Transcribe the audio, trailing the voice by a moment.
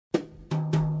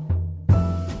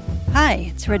Hi,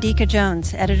 it's Radhika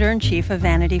Jones, Editor-in-Chief of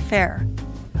Vanity Fair.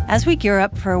 As we gear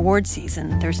up for award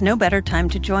season, there's no better time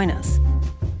to join us.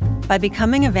 By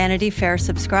becoming a Vanity Fair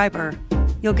subscriber,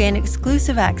 you'll gain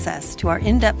exclusive access to our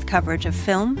in-depth coverage of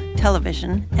film,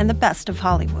 television, and the best of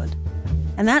Hollywood.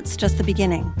 And that's just the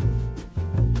beginning.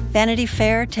 Vanity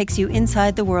Fair takes you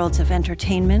inside the worlds of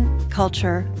entertainment,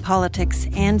 culture, politics,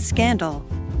 and scandal,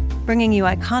 bringing you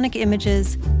iconic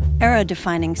images,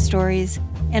 era-defining stories,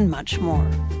 and much more.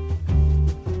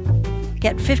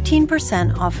 Get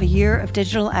 15% off a year of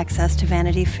digital access to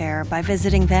Vanity Fair by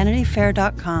visiting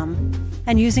vanityfair.com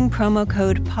and using promo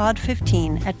code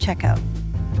POD15 at checkout.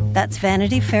 That's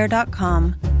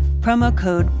vanityfair.com, promo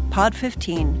code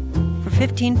POD15 for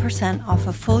 15% off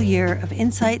a full year of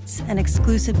insights and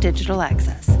exclusive digital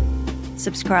access.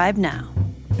 Subscribe now.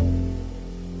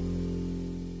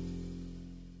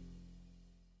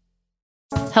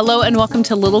 Hello and welcome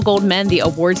to Little Gold Men, the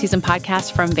award season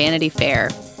podcast from Vanity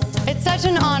Fair. It's such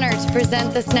an honor to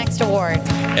present this next award.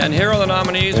 And here are the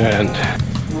nominees. And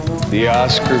the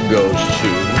Oscar goes to...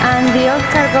 And the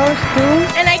Oscar goes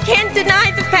to... And I can't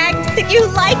deny the fact that you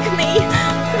like me.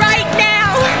 Right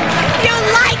now. You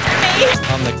like me.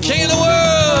 I'm the king of the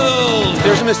world.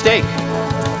 There's a mistake.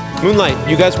 Moonlight,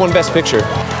 you guys won Best Picture.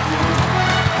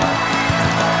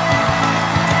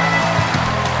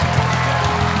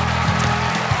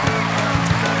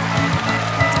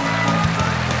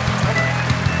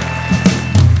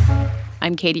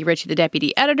 I'm Katie Ritchie, the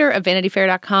deputy editor of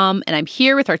VanityFair.com, and I'm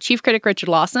here with our chief critic, Richard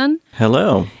Lawson.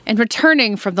 Hello. And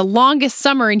returning from the longest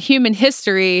summer in human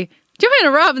history,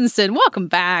 Joanna Robinson. Welcome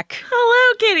back.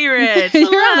 Hello, Katie Rich.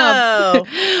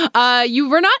 Hello. You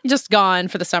were not just gone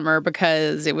for the summer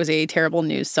because it was a terrible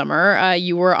news summer.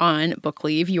 You were on book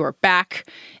leave. You are back.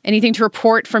 Anything to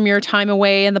report from your time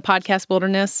away in the podcast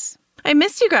wilderness? I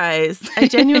missed you guys. I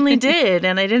genuinely did.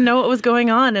 And I didn't know what was going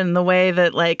on in the way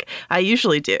that, I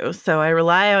usually do. So I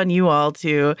rely on you all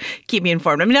to keep me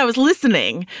informed. I mean, I was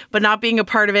listening, but not being a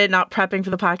part of it, not prepping for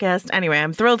the podcast. Anyway,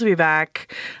 I'm thrilled to be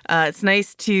back. It's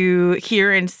nice to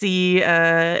hear and see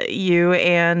you.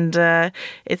 And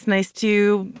it's nice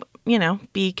to,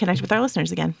 be connected with our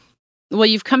listeners again. Well,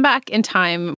 you've come back in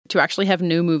time to actually have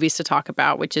new movies to talk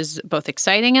about, which is both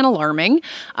exciting and alarming.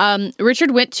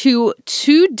 Richard went to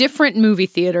 2 different movie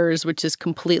theaters, which is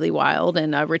completely wild.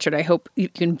 And Richard, I hope you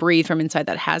can breathe from inside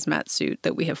that hazmat suit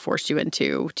that we have forced you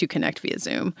into to connect via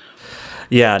Zoom.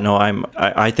 Yeah, no,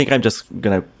 I think I'm just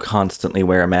going to constantly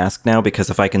wear a mask now, because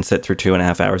if I can sit through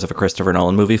 2.5 hours of a Christopher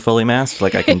Nolan movie fully masked,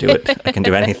 I can do it. I can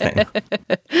do anything.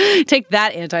 Take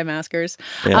that, anti-maskers.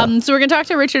 Yeah. So we're going to talk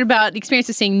to Richard about the experience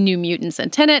of seeing New Mutants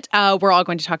and Tenet. We're all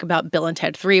going to talk about Bill and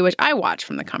Ted 3, which I watched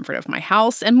from the comfort of my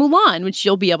house, and Mulan, which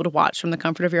you'll be able to watch from the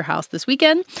comfort of your house this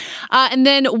weekend. And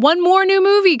then one more new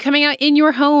movie coming out in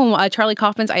your home. Charlie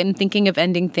Kaufman's I'm Thinking of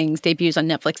Ending Things debuts on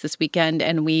Netflix this weekend,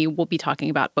 and we will be talking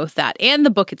about both that and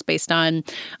the book it's based on.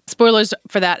 Spoilers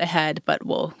for that ahead, but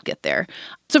we'll get there.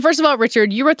 So first of all,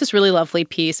 Richard, you wrote this really lovely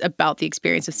piece about the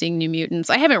experience of seeing New Mutants.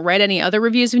 I haven't read any other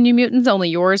reviews of New Mutants, only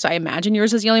yours. I imagine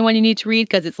yours is the only one you need to read,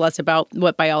 because it's less about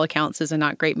what by all accounts is a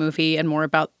not great movie and more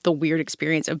about the weird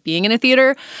experience of being in a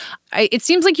theater. It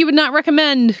seems like you would not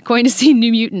recommend going to see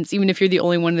New Mutants, even if you're the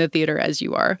only one in the theater as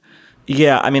you are.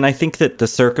 Yeah, I mean, I think that the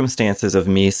circumstances of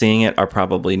me seeing it are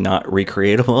probably not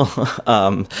recreatable.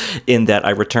 In that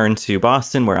I returned to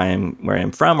Boston, where I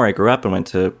am from, where I grew up and went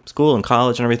to school and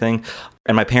college and everything.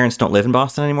 And my parents don't live in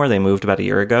Boston anymore. They moved about a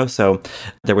year ago. So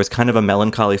there was kind of a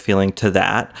melancholy feeling to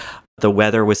that. The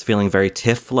weather was feeling very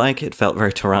TIFF-like. It felt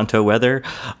very Toronto weather.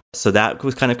 So that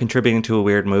was kind of contributing to a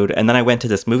weird mood. And then I went to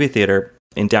this movie theater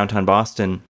in downtown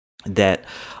Boston that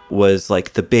was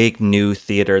the big new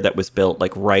theater that was built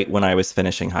right when I was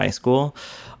finishing high school.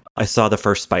 I saw the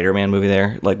first Spider-Man movie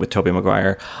there, with Tobey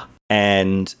Maguire.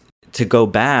 And to go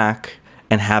back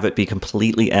and have it be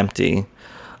completely empty,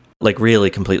 really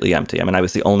completely empty. I mean, I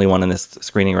was the only one in this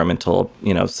screening room until,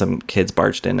 some kids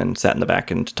barged in and sat in the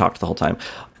back and talked the whole time.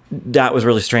 That was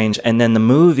really strange. And then the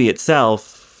movie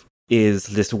itself is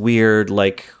this weird,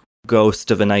 ghost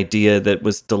of an idea that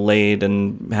was delayed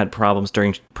and had problems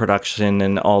during production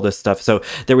and all this stuff. So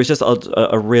there was just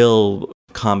a real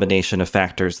combination of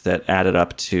factors that added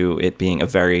up to it being a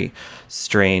very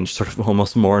strange, sort of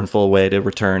almost mournful way to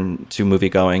return to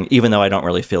moviegoing, even though I don't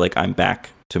really feel like I'm back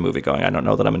to moviegoing. I don't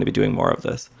know that I'm going to be doing more of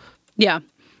this. Yeah.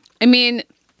 I mean,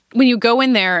 when you go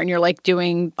in there and you're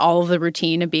doing all of the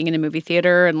routine of being in a movie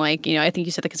theater and I think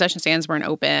you said the concession stands weren't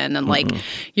open and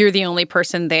you're the only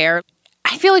person there.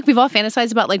 I feel like we've all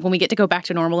fantasized about when we get to go back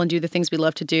to normal and do the things we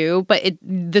love to do, but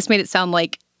this made it sound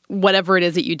like whatever it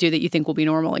is that you do that you think will be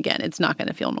normal again, it's not going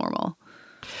to feel normal.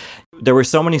 there were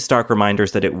so many stark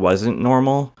reminders that it wasn't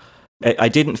normal. I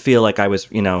didn't feel like I was,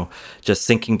 just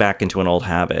sinking back into an old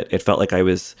habit. It felt like I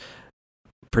was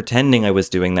pretending I was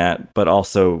doing that, but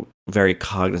also very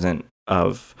cognizant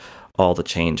of all the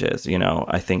changes,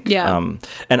 I think. Yeah.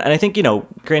 And I think,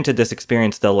 granted this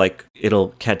experience, it'll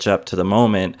catch up to the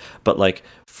moment, but like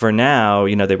for now,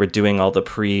 they were doing all the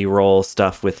pre-roll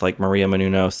stuff with like Maria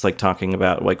Menounos, like talking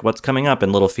about like what's coming up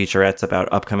and little featurettes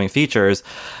about upcoming features.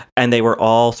 And they were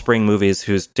all spring movies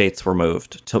whose dates were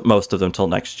moved, most of them till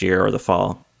next year or the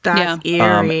fall. That's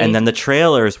eerie. And then the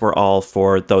trailers were all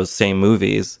for those same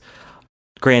movies.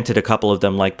 Granted, a couple of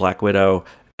them, like Black Widow,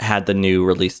 had the new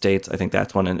release dates. I think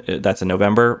that's in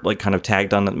November, like kind of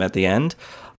tagged on them at the end.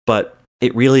 But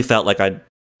it really felt like I'd,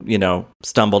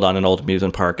 stumbled on an old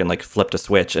amusement park and like flipped a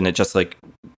switch, and it just like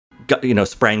got,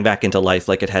 sprang back into life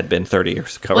like it had been 30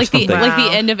 years ago or something. Like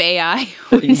the end of AI.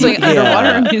 It's like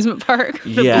underwater amusement park.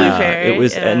 The Blue Fairy. It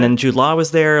was, and then Jude Law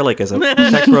was there, like as a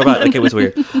sex robot. Like it was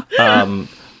weird.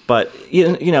 But,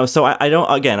 so I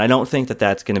don't think that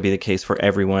that's going to be the case for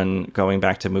everyone going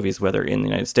back to movies, whether in the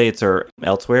United States or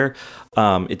elsewhere.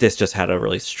 This just had a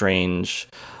really strange,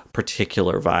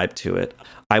 particular vibe to it.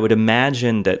 I would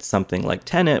imagine that something like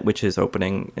Tenet, which is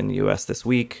opening in the US this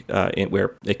week,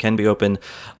 where it can be open,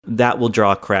 that will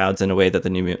draw crowds in a way that the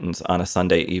New Mutants on a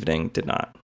Sunday evening did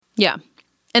not. Yeah.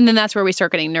 And then that's where we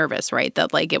start getting nervous, right?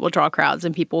 That like it will draw crowds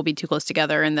and people will be too close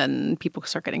together and then people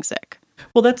start getting sick.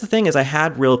 Well, that's the thing, is I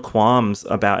had real qualms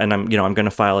about, and I'm going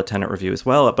to file a Tenet review as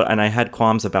well, and I had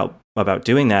qualms about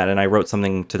doing that, and I wrote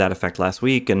something to that effect last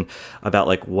week, and about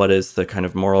like what is the kind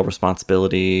of moral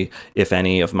responsibility, if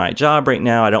any, of my job right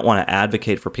now. I don't want to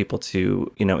advocate for people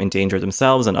to, endanger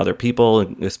themselves and other people,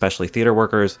 especially theater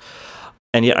workers.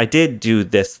 And yet I did do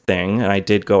this thing, and I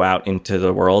did go out into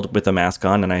the world with a mask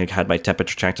on, and I had my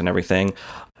temperature checked and everything.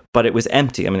 But it was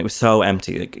empty. I mean, it was so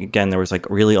empty. Like, again, there was like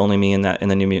really only me in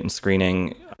the New Mutant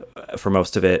screening for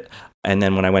most of it. And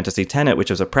then when I went to see Tenet, which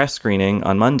was a press screening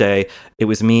on Monday, it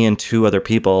was me and two other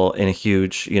people in a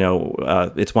huge,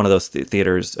 it's one of those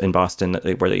theaters in Boston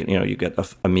where you get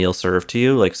a meal served to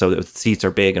you. Like, so the seats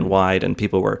are big and wide, and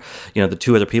people were, the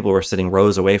two other people were sitting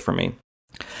rows away from me.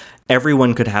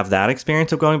 Everyone could have that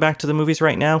experience of going back to the movies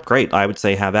right now. Great. I would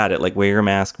say have at it. Like, wear your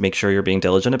mask, make sure you're being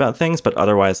diligent about things, but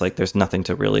otherwise, like, there's nothing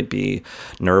to really be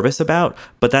nervous about.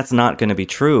 But that's not going to be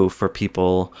true for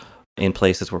people in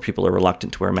places where people are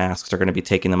reluctant to wear masks. They're going to be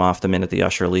taking them off the minute the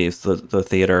usher leaves the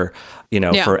theater,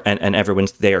 and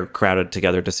everyone's there crowded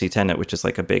together to see Tenet, which is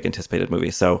like a big anticipated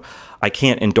movie. So I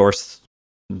can't endorse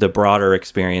the broader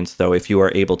experience, though. If you are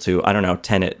able to, I don't know,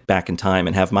 Tenet back in time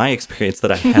and have my experience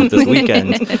that I had this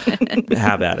weekend,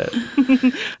 have at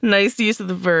it. Nice use of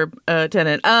the verb,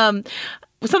 Tenet.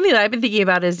 Something that I've been thinking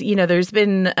about is, there's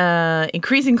been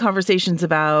increasing conversations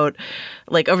about,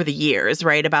 like, over the years,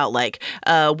 right, about, like,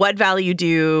 what value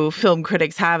do film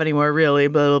critics have anymore, really,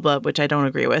 blah, blah, blah, which I don't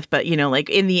agree with. But,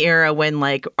 like, in the era when,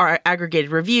 like, our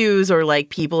aggregated reviews or, like,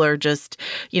 people are just,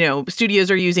 studios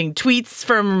are using tweets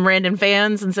from random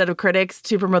fans instead of critics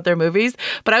to promote their movies.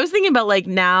 But I was thinking about, like,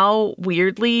 now,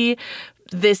 weirdly,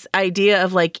 this idea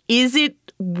of, like, is it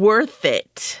worth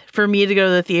it for me to go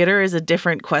to the theater is a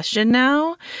different question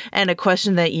now, and a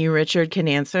question that you, Richard, can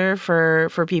answer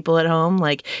for people at home.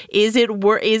 Like, is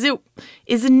the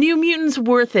New Mutants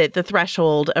worth it? The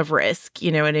threshold of risk,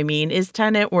 you know what I mean? Is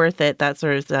Tenet worth it? That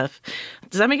sort of stuff.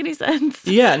 Does that make any sense?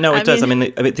 Yeah, no, it does. I mean,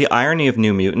 the irony of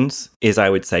New Mutants is, I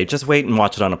would say, just wait and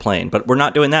watch it on a plane. But we're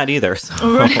not doing that either, so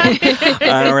right.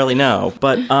 I don't really know.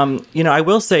 But, I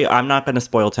will say, I'm not going to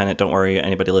spoil Tenet. Don't worry,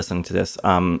 anybody listening to this.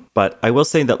 But I will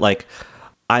say that, like,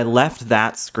 I left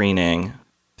that screening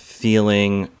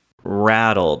feeling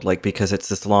rattled, like, because it's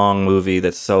this long movie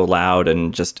that's so loud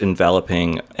and just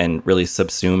enveloping and really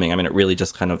subsuming. I mean, it really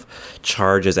just kind of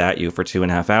charges at you for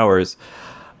 2.5 hours.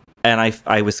 And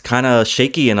I was kind of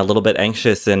shaky and a little bit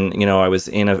anxious, and, I was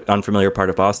in an unfamiliar part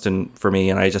of Boston for me,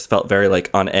 and I just felt very, like,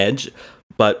 on edge,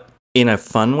 but in a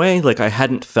fun way. Like, I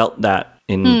hadn't felt that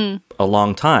in a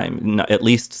long time, at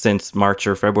least since March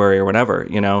or February or whatever,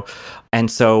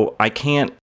 And so I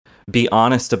can't be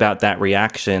honest about that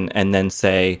reaction and then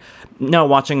say, no,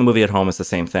 watching a movie at home is the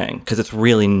same thing, because it's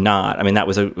really not. I mean, it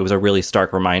was a really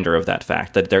stark reminder of that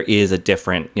fact, that there is a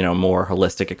different, more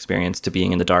holistic experience to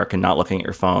being in the dark and not looking at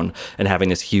your phone and having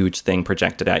this huge thing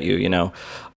projected at you,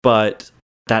 But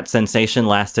that sensation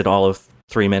lasted all of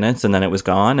 3 minutes, and then it was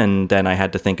gone, and then I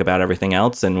had to think about everything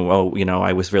else, and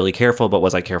I was really careful, but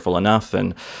was I careful enough,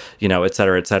 and et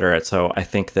cetera, et cetera. So I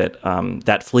think that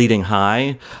that fleeting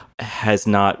high has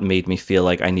not made me feel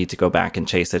like I need to go back and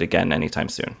chase it again anytime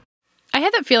soon. I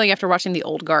had that feeling after watching The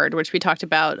Old Guard, which we talked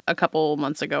about a couple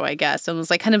months ago, I guess. And it was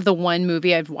like kind of the one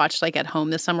movie I've watched like at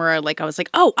home this summer. Like I was like,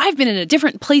 oh, I've been in a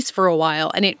different place for a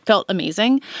while. And it felt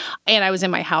amazing. And I was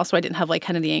in my house, so I didn't have like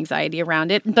kind of the anxiety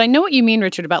around it. But I know what you mean,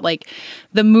 Richard, about like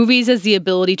the movies as the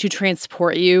ability to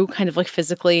transport you kind of like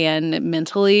physically and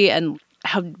mentally, and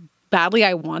how badly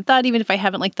I want that, even if I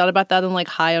haven't like thought about that and like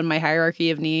high on my hierarchy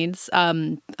of needs. I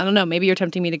don't know. Maybe you're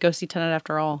tempting me to go see Tenet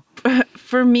after all.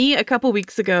 For me, a couple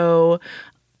weeks ago,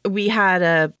 we had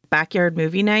a backyard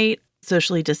movie night,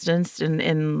 socially distanced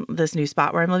in this new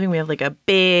spot where I'm living. We have like a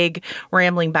big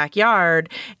rambling backyard,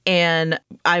 and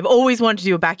I've always wanted to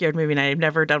do a backyard movie night. I've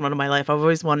never done one in my life. I've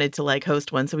always wanted to like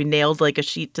host one. So we nailed like a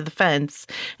sheet to the fence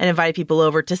and invited people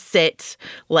over to sit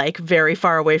like very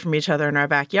far away from each other in our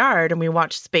backyard. And we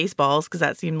watched Spaceballs because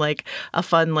that seemed like a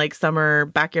fun like summer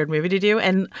backyard movie to do.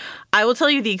 And I will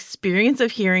tell you, the experience of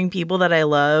hearing people that I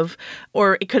love,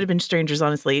 or it could have been strangers,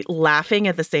 honestly, laughing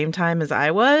at the same time as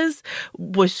I was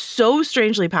so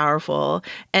strangely powerful,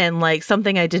 and like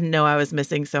something I didn't know I was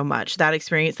missing so much. That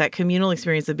experience, that communal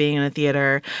experience of being in a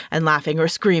theater and laughing or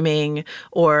screaming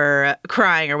or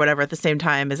crying or whatever at the same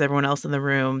time as everyone else in the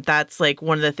room. That's like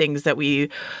one of the things that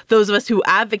those of us who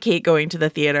advocate going to the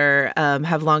theater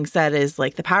have long said is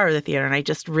like the power of the theater. And I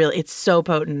just really, it's so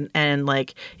potent. And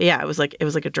like, yeah, it was like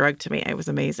a drug to me. It was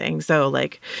amazing. So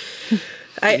like,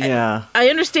 I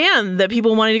understand that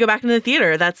people wanting to go back into the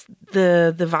theater. That's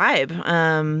the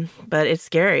vibe. But it's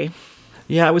scary.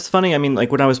 Yeah, it was funny. I mean,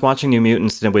 like when I was watching New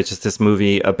Mutants, which is this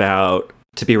movie about,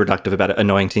 to be reductive, about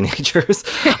annoying teenagers.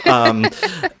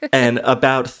 And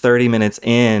about 30 minutes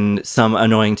in, some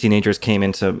annoying teenagers came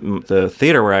into the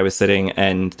theater where I was sitting,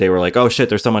 and they were like, oh shit,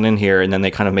 there's someone in here. And then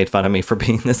they kind of made fun of me for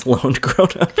being this lone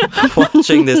grown-up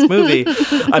watching this movie.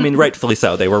 I mean, rightfully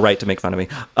so. They were right to make fun of me.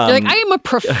 You're like, I am a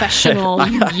professional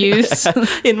youth.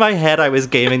 In my head, I was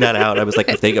gaming that out. I was like,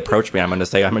 if they approach me, I'm going to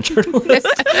say I'm a journalist.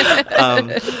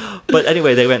 But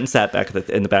anyway, they went and sat back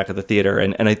in the back of the theater,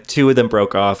 and two of them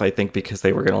broke off, I think, because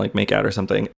they were going to like make out or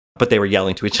something. But they were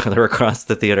yelling to each other across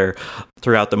the theater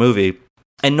throughout the movie.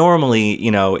 And normally, you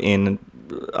know, in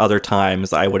other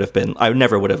times, I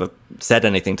never would have said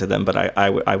anything to them, but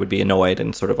I would be annoyed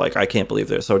and sort of like, I can't believe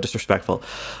they're so disrespectful.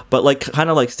 But like, kind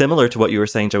of like similar to what you were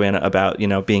saying, Joanna, about, you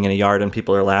know, being in a yard and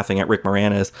people are laughing at Rick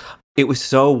Moranis. It was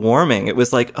so warming. It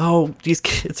was like, oh, these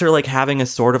kids are like having a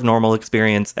sort of normal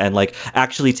experience and like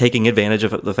actually taking advantage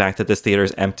of the fact that this theater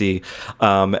is empty,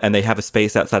 and they have a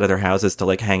space outside of their houses to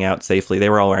like hang out safely. They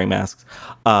were all wearing masks.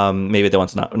 Maybe the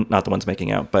ones not the ones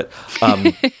making out, but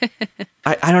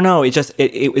I don't know.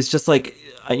 It was just like,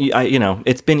 I you know,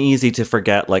 it's been easy to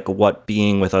forget like what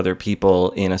being with other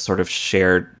people in a sort of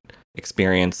shared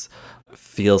experience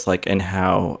feels like, and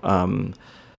how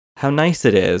nice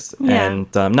it is. Yeah.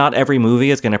 And not every movie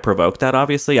is going to provoke that,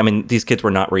 obviously. I mean, these kids were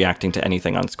not reacting to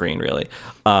anything on screen, really.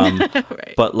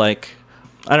 Right. But like,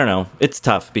 I don't know. It's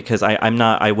tough because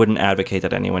I wouldn't advocate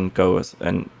that anyone goes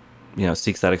and, you know,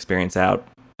 seeks that experience out.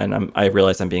 And I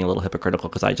realize I'm being a little hypocritical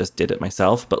because I just did it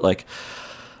myself. But like,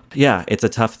 yeah, it's a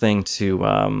tough thing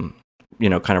to, you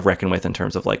know, kind of reckon with in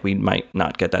terms of like, we might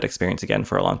not get that experience again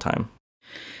for a long time.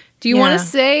 Do you want to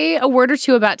say a word or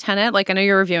two about Tenet? Like, I know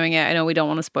you're reviewing it. I know we don't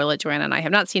want to spoil it. Joanna and I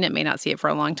have not seen it, may not see it for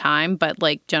a long time, but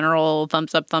like general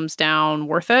thumbs up, thumbs down,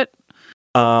 worth it?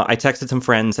 I texted some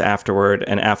friends afterward,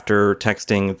 and after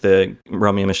texting the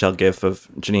Romeo and Michelle gif of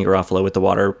Janine Garofalo with the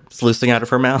water sluicing out of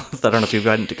her mouth, I don't know if you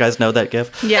guys know that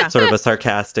gif. Yeah. Sort of a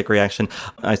sarcastic reaction.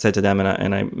 I said to them,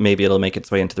 and I maybe it'll make its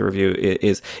way into the review,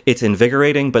 it's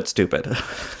invigorating but stupid.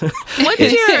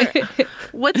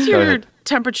 What's your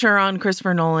temperature on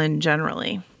Christopher Nolan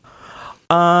generally?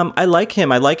 I like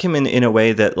him. I like him in a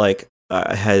way that like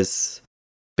has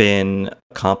been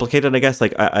complicated, I guess.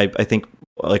 Like I think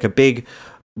like a big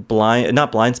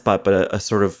not blind spot, but a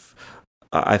sort of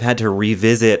I've had to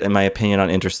revisit, in my opinion, on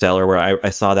Interstellar, where I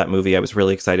saw that movie. I was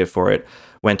really excited for it,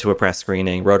 went to a press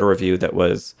screening, wrote a review that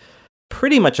was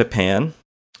pretty much a pan.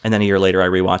 And then a year later, I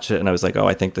rewatched it, and I was like, "Oh,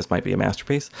 I think this might be a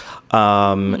masterpiece."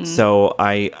 So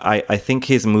I think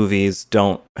his movies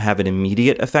don't have an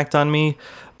immediate effect on me,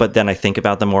 but then I think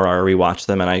about them more, or I rewatch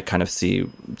them, and I kind of see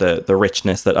the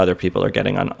richness that other people are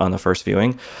getting on the first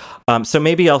viewing. So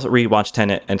maybe I'll rewatch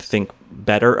Tenet and think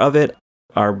better of it.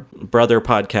 Our brother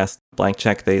podcast, Blank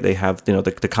Check, they have, you know,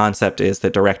 the concept is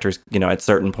that directors, you know, at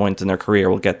certain points in their career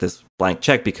will get this blank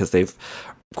check because they've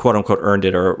quote unquote earned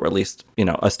it, or at least, you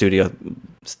know, a studio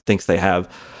thinks they have.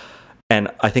 And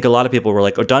I think a lot of people were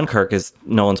like, oh, Dunkirk is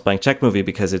Nolan's blank check movie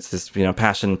because it's this, you know,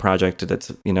 passion project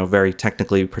that's, you know, very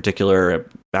technically particular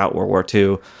about World War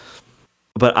II.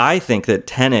 But I think that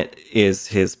Tenet is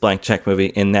his blank check movie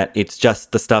in that it's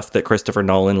just the stuff that Christopher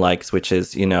Nolan likes, which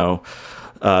is,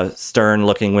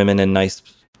 stern-looking women in nice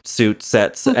suit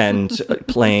sets and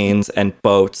planes and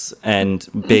boats and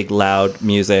big, loud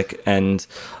music and,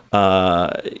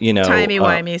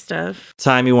 timey-wimey stuff.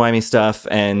 Timey-wimey stuff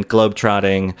and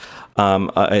globetrotting.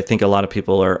 I think a lot of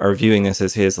people are viewing this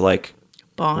as his,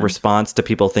 Bond response to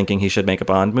people thinking he should make a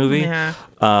Bond movie. Yeah.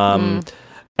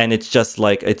 And it's just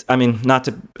not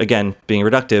to, again, being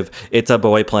reductive, it's a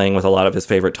boy playing with a lot of his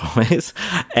favorite toys.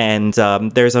 And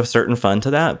there's a certain fun to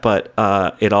that, but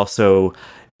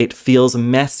it feels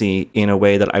messy in a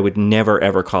way that I would never,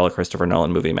 ever call a Christopher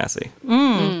Nolan movie messy.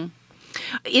 In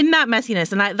that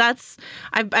messiness, and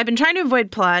I've been trying to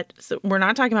avoid plot, so we're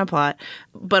not talking about plot,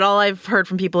 but all I've heard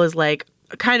from people is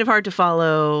kind of hard to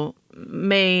follow.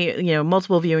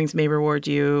 Multiple viewings may reward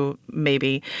you,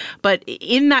 maybe. But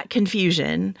in that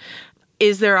confusion,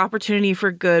 is there opportunity for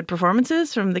good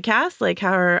performances from the cast?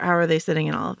 How are they sitting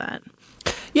in all of that?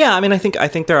 Yeah, I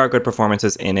think there are good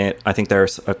performances in it. I think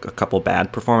there's a couple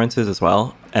bad performances as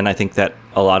well. And I think that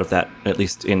a lot of that, at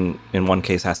least in one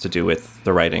case, has to do with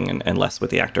the writing and less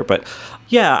with the actor. But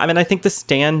yeah, I think the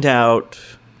standout,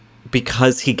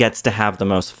 because he gets to have the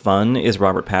most fun, is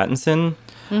Robert Pattinson.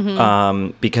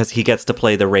 Because he gets to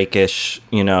play the rakish,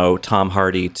 Tom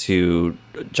Hardy to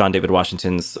John David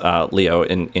Washington's Leo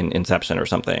in Inception or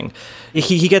something.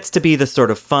 He gets to be the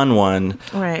sort of fun one.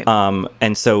 Right.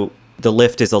 And so the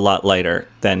lift is a lot lighter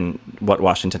than what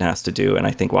Washington has to do. And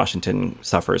I think Washington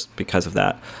suffers because of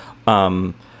that.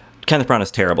 Kenneth Branagh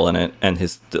is terrible in it. And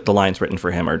the lines written for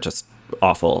him are just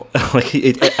awful.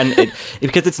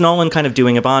 Because it's Nolan kind of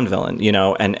doing a Bond villain,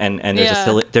 and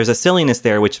there's a silliness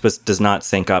there which does not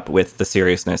sync up with the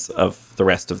seriousness of the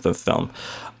rest of the film.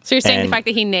 So you're saying the fact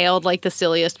that he nailed the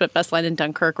silliest but best line in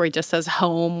Dunkirk, where he just says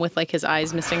home with his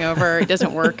eyes misting over, it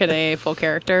doesn't work in a full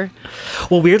character?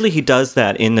 Well, weirdly, he does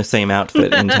that in the same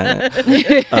outfit in Tenet.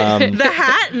 The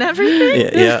hat and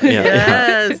everything. Yeah.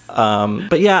 Yes.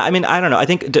 But yeah, I don't know. I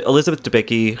think Elizabeth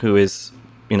Debicki, who is,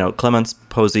 Clemence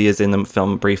Posey is in the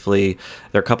film briefly.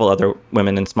 There are a couple other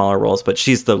women in smaller roles, but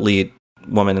she's the lead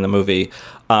woman in the movie.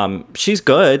 She's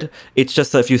good. It's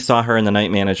just that if you saw her in The Night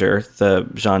Manager, the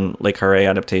Jean Le Carré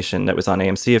adaptation that was on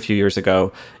AMC a few years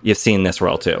ago, you've seen this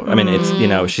role too.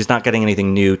 It's, she's not getting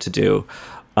anything new to do,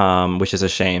 which is a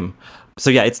shame. So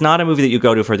yeah, it's not a movie that you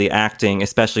go to for the acting,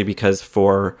 especially because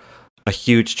for a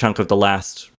huge chunk of the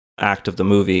last act of the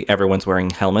movie, everyone's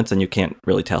wearing helmets and you can't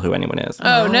really tell who anyone is.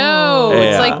 Oh no.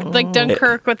 Yeah. It's like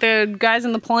Dunkirk with the guys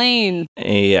in the plane.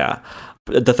 Yeah.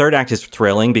 The third act is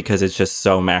thrilling because it's just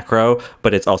so macro,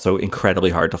 but it's also incredibly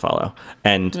hard to follow.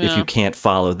 And if you can't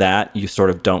follow that, you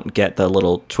sort of don't get the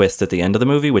little twist at the end of the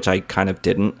movie, which I kind of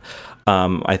didn't.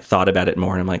 I thought about it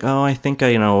more and I'm like, oh, I think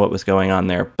I know what was going on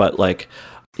there. But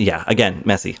again,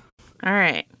 messy. All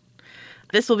right.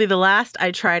 This will be the last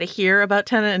I try to hear about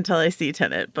Tenet until I see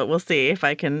Tenet, but we'll see if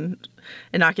I can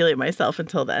inoculate myself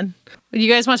until then. You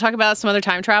guys want to talk about some other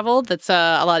time travel that's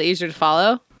a lot easier to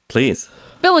follow? Please.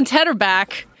 Bill and Ted are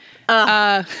back.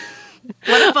 What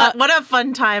a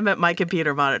fun time at my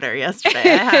computer monitor yesterday I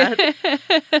had.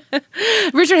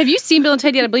 Richard, have you seen Bill and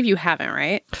Ted yet? I believe you haven't,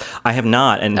 right? I have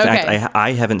not. And in fact,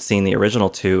 I haven't seen the original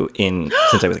two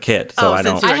since I was a kid. So I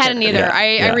don't. I hadn't either. Yeah,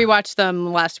 I rewatched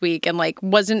them last week and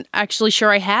wasn't actually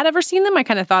sure I had ever seen them. I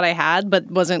kind of thought I had, but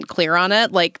wasn't clear on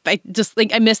it.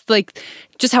 I missed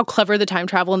just how clever the time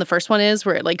travel in the first one is,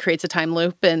 where it creates a time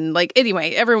loop. And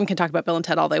anyway, everyone can talk about Bill and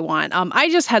Ted all they want. I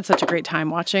just had such a great time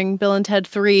watching Bill and Ted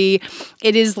 3.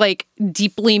 It is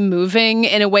deeply moving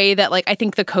in a way that I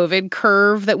think the COVID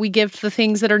curve that we give to the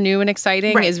things that are new and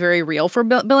exciting is very real for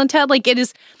Bill and Ted. It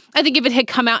is. I think if it had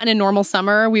come out in a normal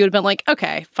summer, we would have been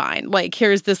okay, fine.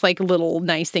 Here's this little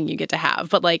nice thing you get to have.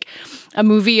 But a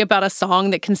movie about a song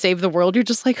that can save the world, you're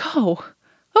just oh.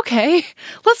 Okay,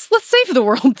 let's save the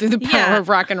world through the power of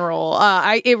rock and roll.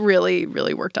 It really,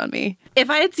 really worked on me. If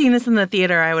I had seen this in the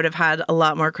theater, I would have had a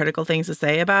lot more critical things to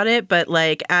say about it. But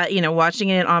watching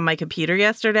it on my computer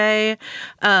yesterday,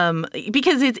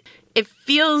 because it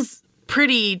feels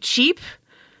pretty cheap.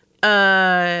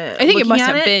 I think it must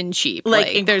have been cheap.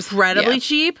 There's incredibly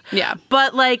cheap. Yeah.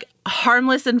 But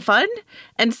harmless and fun.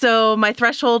 And so my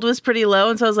threshold was pretty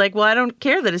low. And so I was well, I don't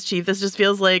care that it's cheap. This just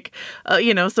feels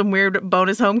some weird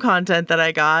bonus home content that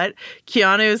I got.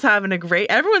 Keanu's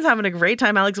everyone's having a great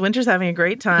time. Alex Winter's having a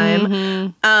great time.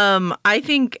 Mm-hmm. I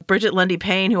think Bridget Lundy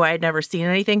Payne, who I had never seen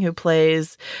anything, who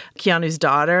plays Keanu's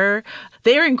daughter,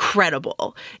 they're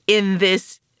incredible in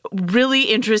this really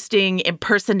interesting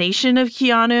impersonation of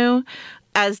Keanu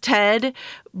as Ted,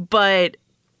 but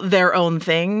their own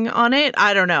thing on it.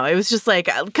 I don't know. It was just like,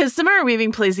 because Samara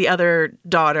Weaving plays the other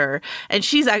daughter, and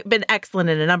she's been excellent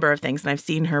in a number of things, and I've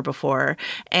seen her before,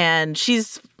 and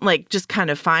she's like just kind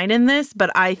of fine in this.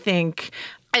 But I think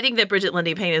that Bridget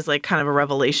Lundy Payne is like kind of a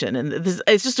revelation, and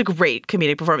it's just a great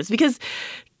comedic performance because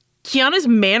Keanu's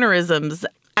mannerisms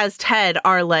as Ted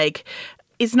are like,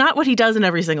 it's not what he does in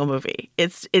every single movie.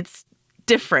 It's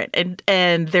different,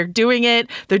 and they're doing it.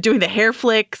 They're doing the hair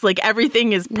flicks, like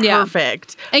everything is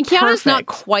perfect. Yeah. And Keanu's not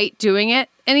quite doing it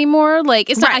anymore. Like,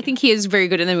 it's not, I think he is very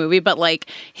good in the movie, but like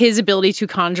his ability to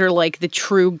conjure like the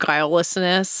true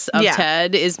guilelessness of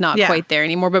Ted is not quite there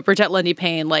anymore. But Bridget Lundy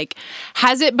Payne like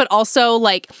has it, but also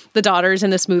like the daughters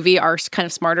in this movie are kind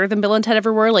of smarter than Bill and Ted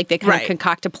ever were. Like they kind of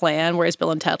concoct a plan, whereas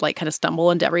Bill and Ted like kind of stumble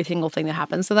into every single thing that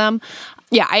happens to them.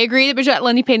 Yeah, I agree that Bridget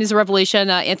Lundy Payne is a revelation.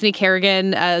 Anthony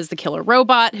Carrigan as the killer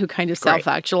robot who kind of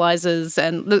self-actualizes,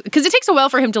 and because it takes a while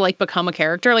for him to like become a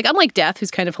character. Like unlike Death,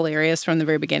 who's kind of hilarious from the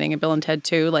very beginning, and Bill and Ted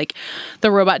too. Like the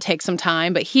robot takes some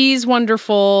time, but he's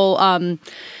wonderful.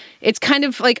 It's kind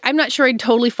of like, I'm not sure I'd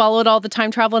totally followed all the time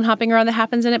travel and hopping around that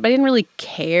happens in it, but I didn't really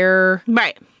care.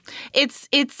 Right. It's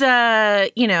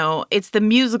you know, it's the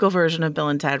musical version of Bill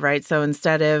and Ted, right? So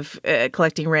instead of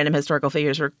collecting random historical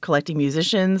figures, we're collecting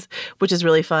musicians, which is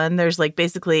really fun. There's like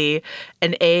basically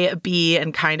an A, a B,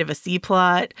 and kind of a C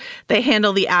plot. They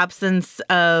handle the absence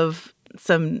of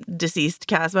some deceased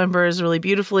cast members really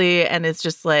beautifully, and it's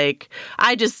just like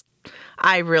I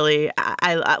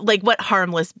like what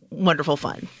harmless, wonderful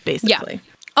fun, basically. Yeah.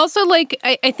 Also, like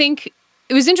I think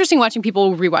it was interesting watching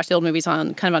people rewatch the old movies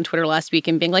on Twitter last week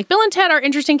and being like, Bill and Ted are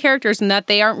interesting characters in that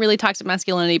they aren't really toxic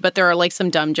masculinity, but there are like some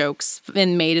dumb jokes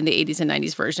made in the 80s and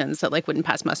 90s versions that like wouldn't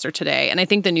pass muster today. And I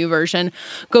think the new version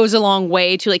goes a long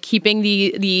way to like keeping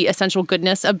the essential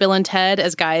goodness of Bill and Ted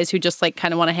as guys who just like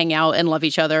kind of want to hang out and love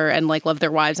each other and like love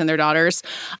their wives and their daughters.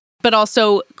 But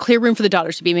also clear room for the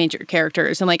daughters to be major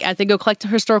characters. And like as they go collect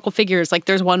historical figures, like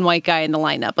there's one white guy in the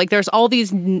lineup. Like there's all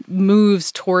these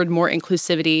moves toward more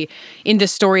inclusivity in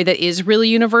this story that is really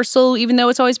universal, even though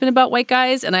it's always been about white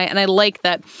guys. And I like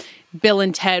that Bill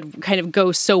and Ted kind of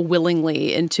go so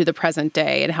willingly into the present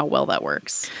day and how well that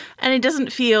works. And it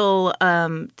doesn't feel,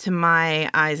 to my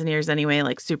eyes and ears anyway,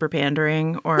 like super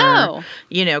pandering or,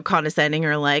 you know, condescending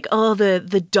or like, oh, the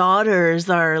daughters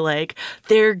are like,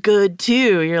 they're good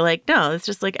too. You're like, no, it's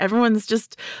just like everyone's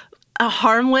just a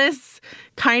harmless,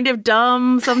 kind of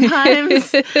dumb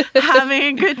sometimes, having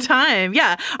a good time.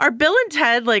 Yeah. Are Bill and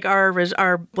Ted like our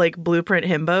like blueprint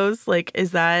himbos? Like,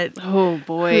 is that who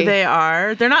they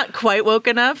are? They're not quite woke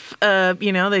enough.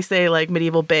 You know, they say like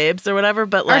medieval babes or whatever,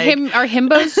 but like are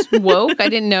himbos woke? I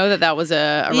didn't know that was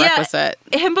a requisite.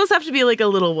 Himbos have to be like a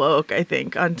little woke, I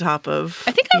think, on top of.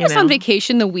 I think I was on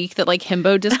vacation the week that like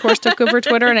himbo discourse took over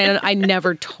Twitter, and I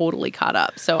never totally caught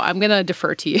up. So I'm gonna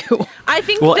defer to you. I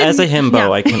think. Well, as a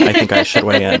himbo, I think I should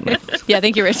weigh in. Yeah,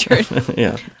 thank you, Richard.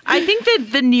 Yeah. I think that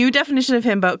the new definition of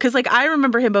himbo, because like I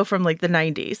remember himbo from like the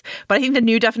 90s, but I think the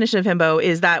new definition of himbo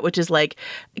is that which is like,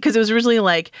 because it was originally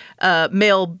like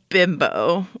male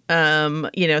bimbo,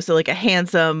 you know, so like a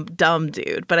handsome, dumb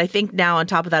dude. But I think now on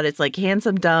top of that, it's like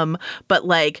handsome, dumb, but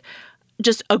like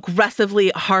just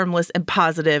aggressively harmless and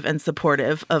positive and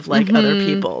supportive of like other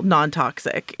people,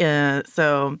 non-toxic. Yeah.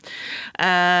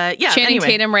 Channing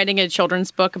Tatum writing a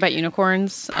children's book about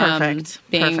unicorns. Perfect.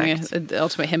 Being the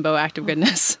ultimate himbo act of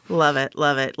goodness. Love it.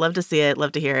 Love it. Love to see it.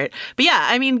 Love to hear it. But yeah,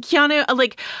 I mean, Keanu,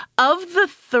 like of the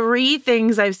three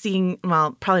things I've seen,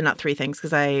 well, probably not three things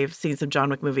because I've seen some John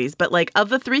Wick movies, but like of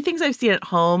the three things I've seen at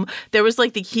home, there was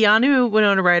like the Keanu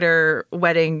Winona Ryder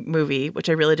wedding movie, which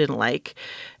I really didn't like.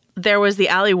 There was the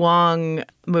Ali Wong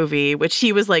movie, which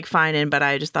he was like fine in, but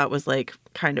I just thought was like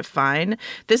kind of fine.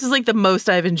 This is like the most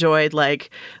I've enjoyed like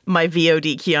my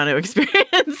VOD Keanu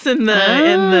experience in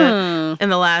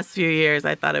the last few years.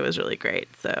 I thought it was really great.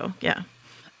 So yeah.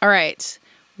 All right.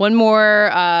 One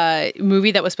more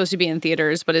movie that was supposed to be in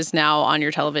theaters but is now on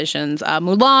your televisions.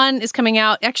 Mulan is coming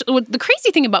out. Actually, the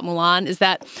crazy thing about Mulan is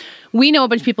that we know a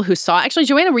bunch of people who saw it. Actually,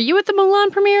 Joanna, were you at the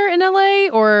Mulan premiere in LA?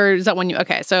 Or is that one you...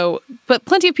 Okay, so... But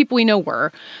plenty of people we know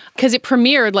were. Because it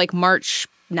premiered like March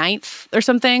 9th or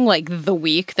something, like the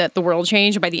week that the world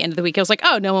changed. And by the end of the week, I was like,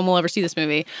 oh, no one will ever see this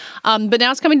movie. But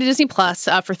now it's coming to Disney Plus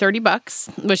for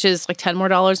 $30, which is like $10 more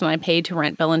than I paid to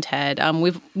rent Bill and Ted.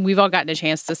 We've all gotten a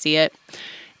chance to see it.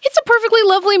 It's a perfectly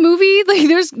lovely movie. Like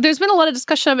there's been a lot of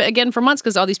discussion of it again for months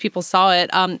because all these people saw it.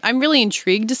 I'm really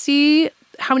intrigued to see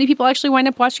how many people actually wind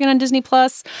up watching it on Disney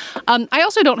Plus. I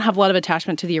also don't have a lot of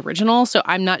attachment to the original, so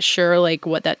I'm not sure like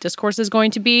what that discourse is going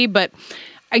to be. But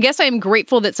I guess I am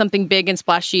grateful that something big and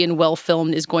splashy and well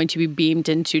filmed is going to be beamed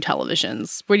into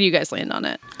televisions. Where do you guys land on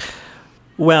it?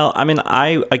 Well, I mean,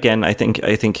 I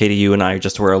think Katie, you and I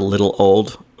just were a little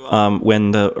old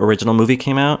when the original movie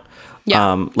came out.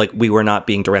 Yeah. Like we were not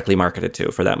being directly marketed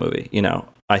to for that movie, you know.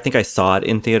 I think I saw it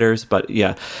in theaters, but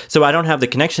yeah. So I don't have the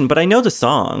connection, but I know the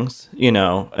songs, you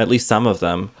know, at least some of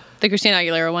them. The Christina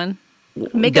Aguilera one.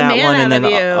 Make a Man Out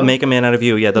of You. Make a Man Out of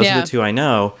You. Yeah, those are the two I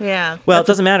know. Yeah. Well, it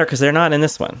doesn't matter because they're not in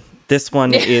this one. This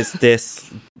one is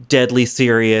this deadly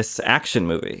serious action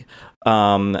movie.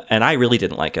 And I really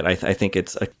didn't like it. I think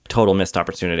it's a total missed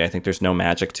opportunity. I think there's no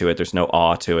magic to it. There's no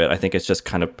awe to it. I think it's just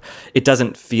kind of, it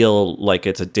doesn't feel like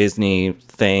it's a Disney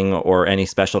thing or any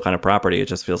special kind of property. It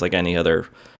just feels like any other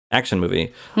action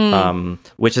movie,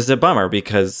 which is a bummer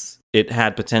because it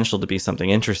had potential to be something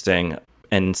interesting.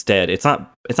 And instead, it's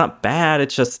not bad.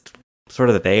 It's just sort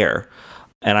of there.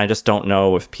 And I just don't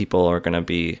know if people are going to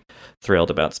be thrilled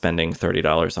about spending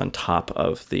 $30 on top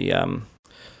of the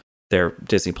their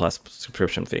Disney Plus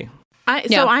subscription fee.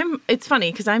 It's funny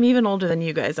because I'm even older than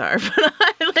you guys are, but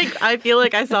I feel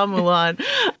like I saw Mulan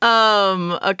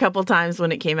a couple times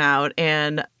when it came out,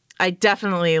 and I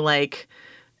definitely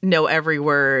know every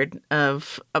word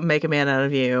of Make a Man Out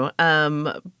of You.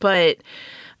 But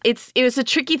it was a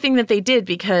tricky thing that they did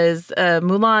because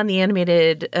Mulan, the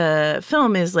animated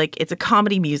film, is it's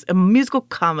a musical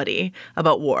comedy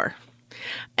about war,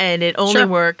 and it only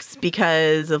works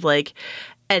because of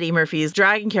Eddie Murphy's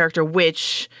dragon character,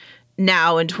 which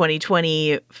now in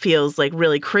 2020 feels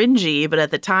really cringy, but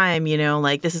at the time,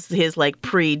 this is his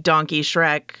pre-Donkey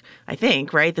Shrek, I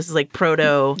think, right? This is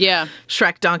proto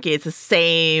Shrek Donkey. It's the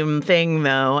same thing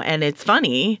though, and it's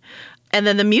funny. And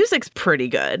then the music's pretty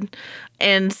good.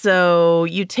 And so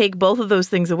you take both of those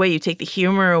things away. You take the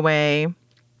humor away.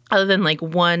 Other than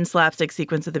one slapstick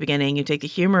sequence at the beginning, you take the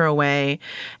humor away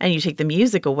and you take the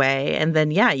music away. And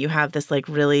then, you have this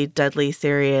really deadly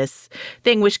serious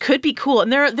thing, which could be cool.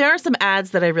 And there are some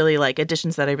ads that I really like,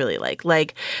 additions that I really like.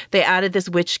 They added this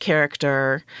witch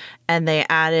character and they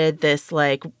added this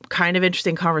kind of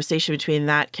interesting conversation between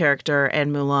that character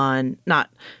and Mulan. Not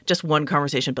just one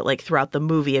conversation, but throughout the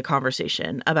movie, a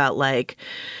conversation about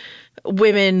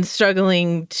women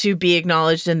struggling to be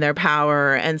acknowledged in their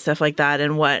power and stuff like that,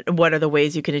 and what are the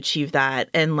ways you can achieve that.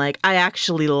 And I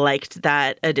actually liked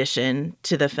that addition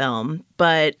to the film,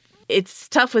 but it's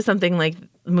tough with something like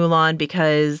Mulan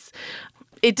because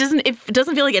it doesn't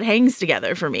feel like it hangs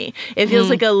together for me. It feels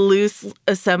like a loose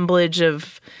assemblage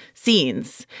of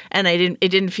scenes, and it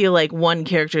didn't feel like one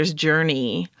character's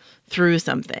journey through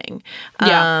something.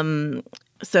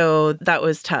 So that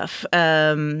was tough.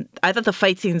 I thought the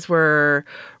fight scenes were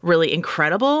really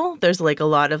incredible. There's a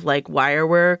lot of wire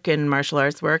work and martial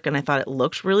arts work, and I thought it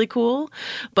looked really cool.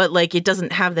 But it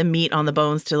doesn't have the meat on the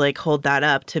bones to hold that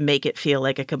up to make it feel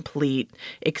like a complete,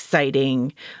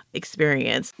 exciting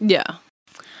experience. Yeah.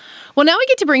 Well, now we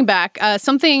get to bring back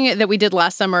something that we did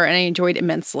last summer and I enjoyed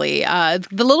immensely. The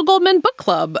Little Gold Men Book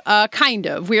Club, kind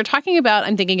of. We are talking about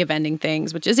I'm Thinking of Ending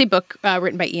Things, which is a book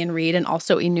written by Ian Reid and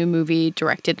also a new movie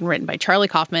directed and written by Charlie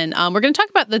Kaufman. We're going to talk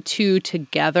about the two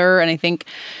together. And I think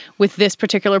with this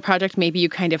particular project, maybe you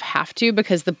kind of have to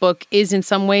because the book is in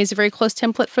some ways a very close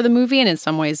template for the movie and in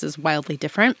some ways is wildly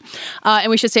different. And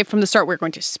we should say from the start, we're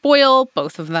going to spoil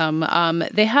both of them.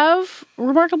 They have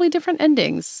remarkably different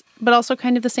endings, but also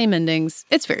kind of the same endings.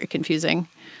 It's very confusing.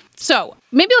 So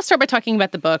maybe let's start by talking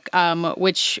about the book,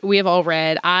 which we have all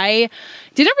read. I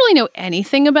didn't really know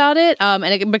anything about it, and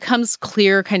it becomes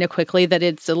clear kind of quickly that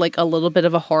it's a little bit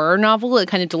of a horror novel. It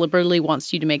kind of deliberately wants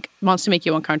to make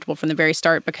you uncomfortable from the very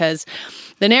start because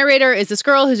the narrator is this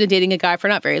girl who's been dating a guy for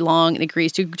not very long and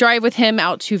agrees to drive with him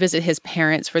out to visit his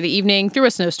parents for the evening through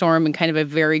a snowstorm in kind of a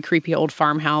very creepy old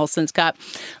farmhouse. And it's got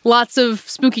lots of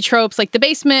spooky tropes like the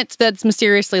basement that's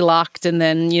mysteriously locked, and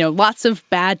then lots of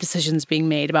bad decisions being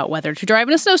made about whether to drive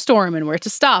in a snowstorm and where to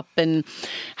stop and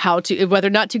whether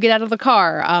or not to get out of the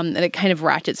car. And it kind of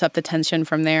ratchets up the tension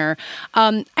from there.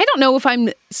 I don't know if I'm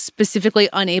specifically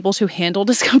unable to handle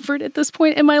discomfort at this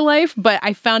point in my life, but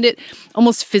I found it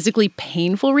almost physically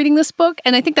painful reading this book.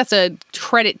 And I think that's a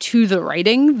credit to the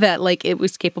writing that it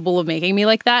was capable of making me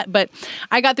like that. But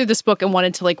I got through this book and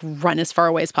wanted to run as far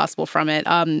away as possible from it.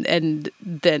 And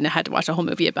then I had to watch a whole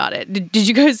movie about it. Did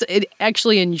you guys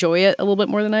actually enjoy it a little bit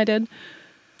more than I did?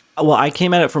 Well, I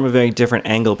came at it from a very different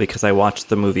angle because I watched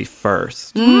the movie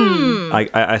first.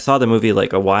 I saw the movie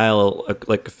a while,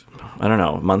 I don't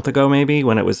know, a month ago maybe,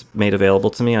 when it was made available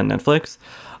to me on Netflix.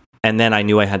 And then I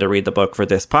knew I had to read the book for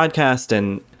this podcast.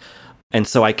 And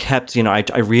so I kept,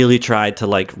 I really tried to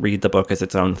read the book as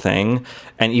its own thing.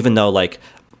 And even though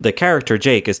the character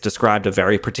Jake is described a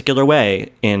very particular way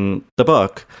in the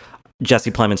book,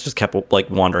 Jesse Plemons just kept like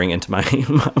wandering into my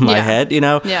head,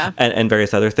 and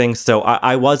various other things. So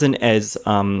I wasn't as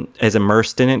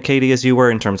immersed in it, Katie, as you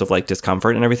were in terms of like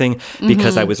discomfort and everything,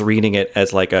 because I was reading it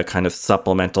as like a kind of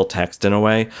supplemental text in a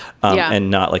way, and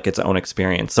not like its own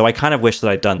experience. So I kind of wish that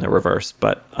I'd done the reverse,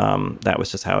 but that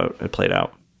was just how it played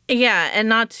out. Yeah, and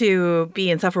not to be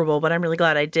insufferable, but I'm really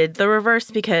glad I did the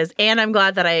reverse and I'm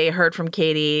glad that I heard from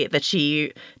Katie that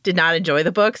she did not enjoy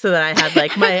the book, so that I had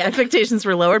like my expectations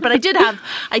were lowered. But I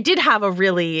did have a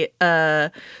really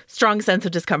strong sense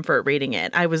of discomfort reading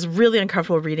it. I was really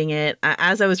uncomfortable reading it.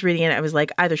 As I was reading it, I was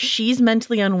like, either she's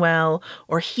mentally unwell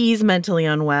or he's mentally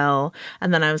unwell.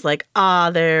 And then I was like,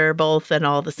 they're both and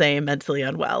all the same mentally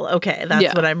unwell. Okay,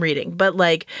 that's what I'm reading. But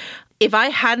like, if I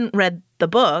hadn't read the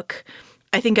book,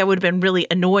 I think I would have been really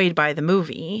annoyed by the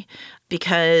movie,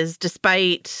 because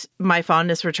despite my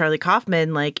fondness for Charlie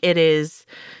Kaufman, like, it is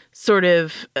sort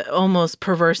of almost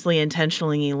perversely,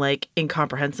 intentionally, like,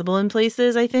 incomprehensible in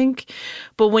places, I think.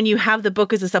 But when you have the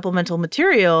book as a supplemental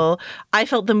material, I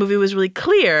felt the movie was really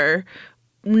clear,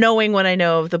 knowing what I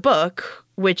know of the book,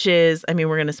 which is, I mean,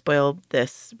 we're going to spoil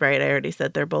this, right? I already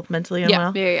said they're both mentally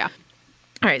unwell. Yeah.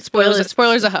 All right, spoilers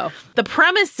a hoe. The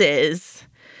premise is,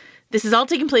 this is all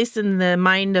taking place in the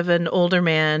mind of an older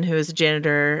man who is a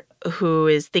janitor who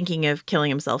is thinking of killing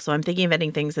himself. So I'm thinking of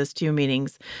ending things as two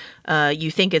meanings.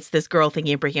 You think it's this girl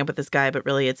thinking of breaking up with this guy, but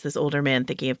really it's this older man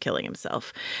thinking of killing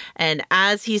himself. And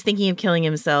as he's thinking of killing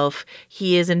himself,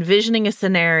 he is envisioning a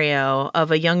scenario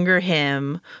of a younger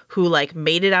him who like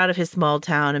made it out of his small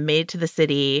town and made it to the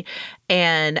city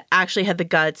and actually had the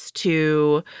guts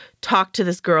to talk to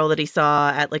this girl that he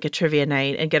saw at like a trivia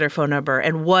night and get her phone number.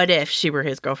 And what if she were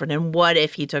his girlfriend? And what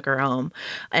if he took her home?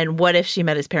 And what if she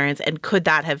met his parents? And could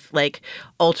that have like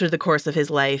altered the course of his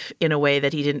life in a way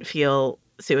that he didn't feel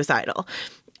suicidal?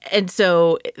 And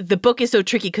so the book is so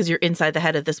tricky because you're inside the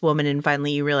head of this woman, and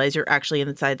finally you realize you're actually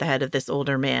inside the head of this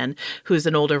older man who's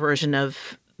an older version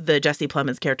of the Jesse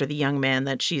Plemons character, the young man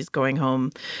that she's going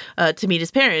home to meet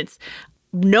his parents.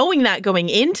 Knowing that going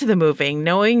into the movie,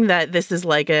 knowing that this is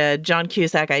like a John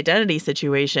Cusack Identity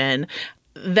situation,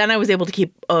 then I was able to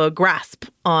keep a grasp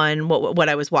on what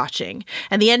I was watching.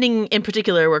 And the ending in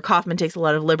particular, where Kaufman takes a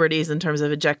lot of liberties in terms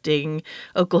of ejecting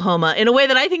Oklahoma in a way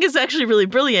that I think is actually really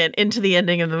brilliant into the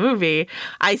ending of the movie,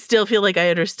 I still feel like I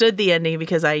understood the ending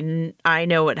because I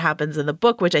know what happens in the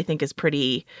book, which I think is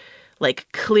pretty like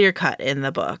clear cut in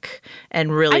the book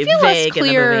and really vague in the movie. I feel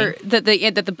less clear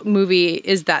that the movie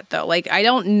is that, though. Like, I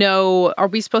don't know, are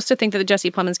we supposed to think that the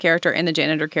Jesse Plemons character and the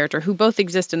janitor character, who both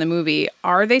exist in the movie,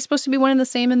 are they supposed to be one and the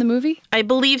same in the movie? I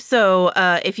believe so.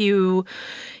 If you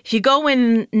go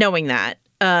in knowing that,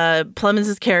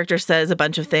 Plemons' character says a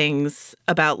bunch of things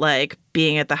about like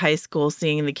being at the high school,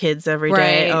 seeing the kids every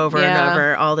day over and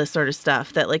over, all this sort of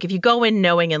stuff, that like if you go in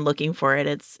knowing and looking for it,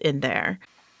 it's in there.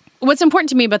 What's important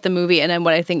to me about the movie, and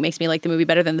what I think makes me like the movie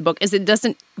better than the book, is it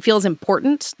doesn't feel as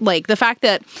important. Like the fact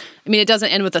that, I mean, it doesn't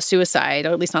end with a suicide, or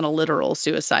at least not a literal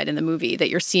suicide in the movie,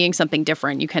 that you're seeing something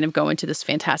different. You kind of go into this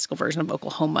fantastical version of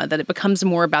Oklahoma, that it becomes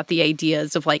more about the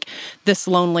ideas of like this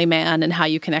lonely man and how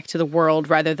you connect to the world,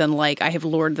 rather than like, I have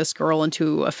lured this girl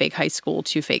into a fake high school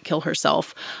to fake kill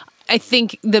herself. I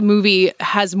think the movie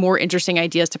has more interesting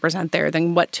ideas to present there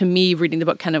than what, to me, reading the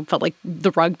book kind of felt like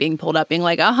the rug being pulled up, being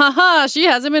like, she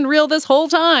hasn't been real this whole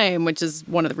time, which is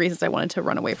one of the reasons I wanted to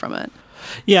run away from it.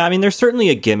 Yeah, I mean, there's certainly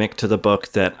a gimmick to the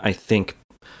book that I think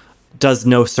does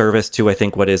no service to, I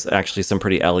think, what is actually some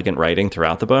pretty elegant writing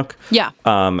throughout the book. Yeah.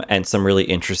 And some really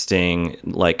interesting,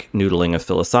 like, noodling of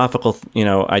philosophical,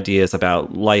 ideas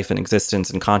about life and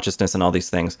existence and consciousness and all these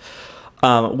things,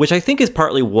 which I think is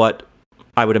partly what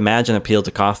I would imagine appealed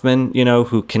to Kaufman,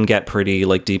 who can get pretty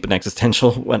like deep and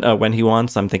existential when he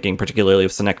wants. I'm thinking particularly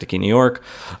of Synecdoche, New York,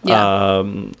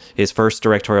 his first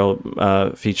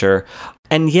directorial feature.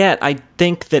 And yet I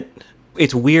think that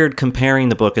it's weird comparing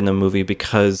the book and the movie,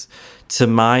 because to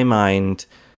my mind,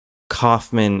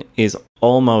 Kaufman is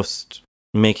almost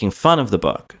making fun of the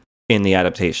book in the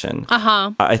adaptation.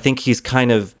 I think he's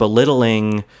kind of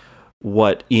belittling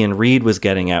what Ian Reid was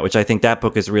getting at, which I think that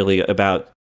book is really about,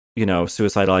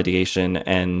 suicidal ideation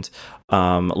and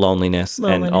loneliness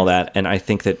and all that. And I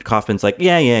think that Kaufman's like,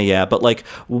 yeah. But like,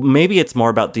 maybe it's more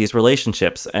about these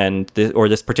relationships and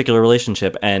this particular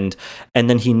relationship. And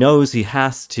then he knows he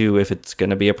has to, if it's going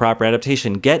to be a proper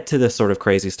adaptation, get to this sort of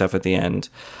crazy stuff at the end,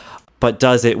 but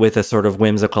does it with a sort of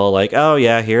whimsical, like, oh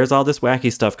yeah, here's all this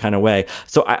wacky stuff kind of way.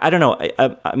 So I don't know.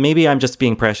 Maybe I'm just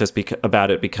being precious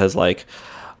about it because like,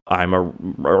 I'm a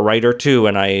writer too,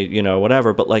 and I,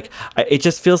 whatever. But like, it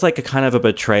just feels like a kind of a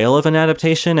betrayal of an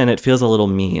adaptation, and it feels a little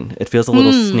mean. It feels a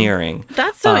little sneering.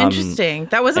 That's so interesting.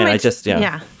 That wasn't my...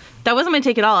 Yeah. That wasn't my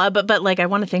take at all, but like I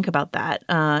want to think about that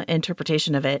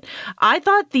interpretation of it. I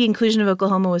thought the inclusion of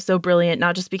Oklahoma was so brilliant,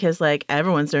 not just because like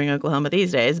everyone's doing Oklahoma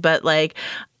these days, but like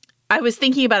I was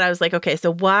thinking about it, I was like, okay,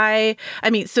 so why? I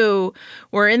mean, so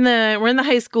we're in the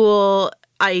high school.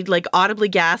 I like audibly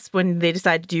gasped when they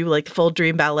decided to do like the full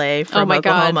Dream Ballet from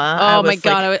Oklahoma. Oh my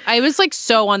God. I was like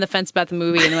so on the fence about the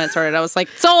movie, and when it started, I was like,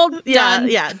 sold, done.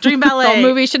 Yeah, Dream Ballet. All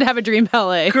movies should have a Dream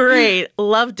Ballet. Great,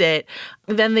 loved it.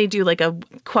 Then they do like a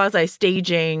quasi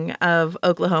staging of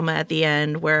Oklahoma at the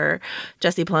end, where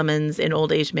Jesse Plemons in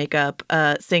old age makeup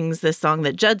sings this song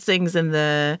that Judd sings in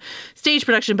the stage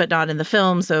production, but not in the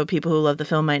film. So people who love the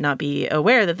film might not be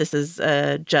aware that this is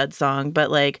a Judd song,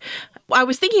 but like. I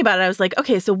was thinking about it. I was like,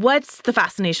 okay, so what's the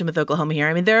fascination with Oklahoma here?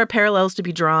 I mean, there are parallels to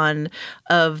be drawn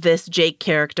of this Jake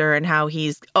character and how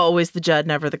he's always the Judd,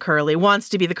 never the Curly, wants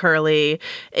to be the Curly,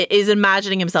 is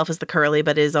imagining himself as the Curly,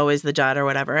 but is always the Judd or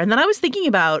whatever. And then I was thinking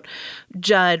about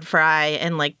Judd Fry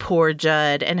and like poor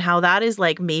Judd and how that is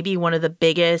like maybe one of the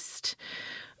biggest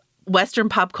Western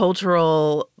pop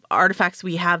cultural artifacts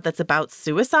we have that's about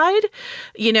suicide.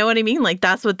 You know what I mean? Like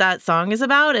that's what that song is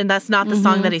about. And that's not the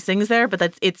song that he sings there,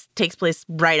 but it takes place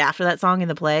right after that song in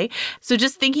the play. So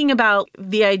just thinking about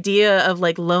the idea of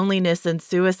like loneliness and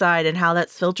suicide and how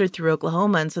that's filtered through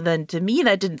Oklahoma. And so then to me,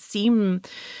 that didn't seem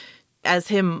as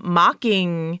him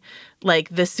mocking like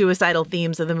the suicidal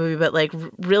themes of the movie, but like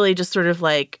really just sort of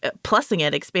like plussing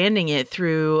it, expanding it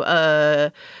through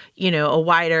a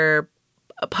wider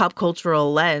pop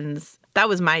cultural lens. That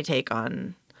was my take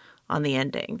on the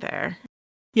ending there.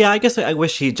 Yeah, I guess I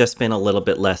wish he'd just been a little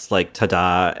bit less like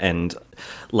ta-da and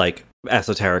like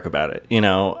esoteric about it, you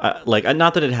know? Like,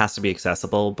 not that it has to be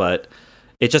accessible, but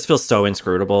it just feels so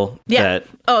inscrutable that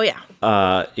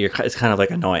it's kind of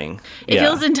like annoying. It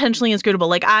feels intentionally inscrutable.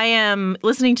 Like I am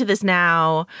listening to this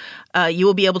now. You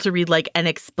will be able to read like an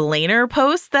explainer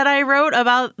post that I wrote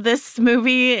about this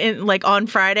movie like on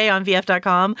Friday on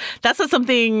VF.com. That's not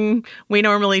something we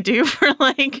normally do for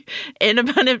like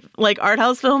independent like art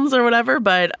house films or whatever.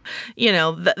 But you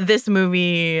know, this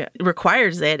movie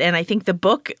requires it. And I think the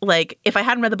book, like if I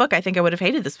hadn't read the book, I think I would have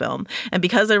hated this film. And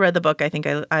because I read the book, I think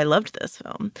I loved this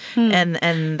film.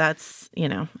 And that's, you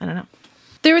know, I don't know.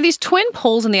 There were these twin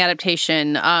poles in the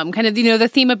adaptation, kind of, you know, the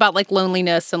theme about like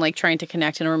loneliness and like trying to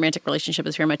connect in a romantic relationship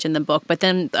is very much in the book. But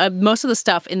then most of the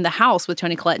stuff in the house with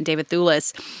Toni Collette and David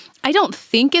Thewlis, I don't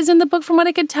think is in the book from what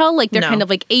I could tell. Like they're kind of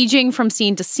like aging from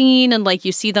scene to scene, and like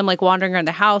you see them like wandering around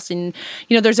the house, and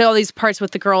you know, there's all these parts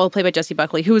with the girl played by Jessie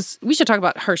Buckley, we should talk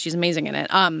about her. She's amazing in it.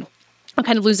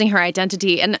 Kind of losing her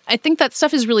identity. And I think that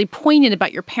stuff is really poignant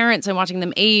about your parents and watching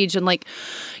them age and like,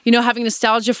 you know, having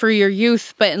nostalgia for your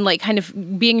youth, but and like kind of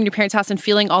being in your parents' house and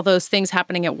feeling all those things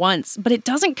happening at once. But it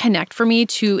doesn't connect for me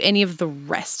to any of the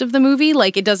rest of the movie.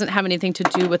 Like it doesn't have anything to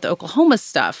do with the Oklahoma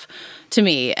stuff to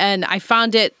me. And I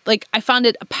found it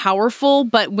powerful,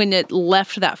 but when it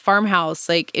left that farmhouse,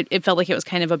 like it felt like it was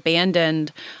kind of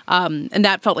abandoned. And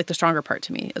that felt like the stronger part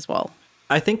to me as well.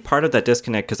 I think part of that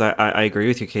disconnect, because I agree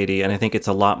with you, Katie, and I think it's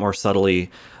a lot more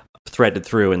subtly threaded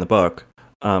through in the book,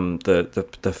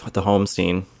 the home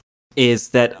scene,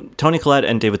 is that Toni Collette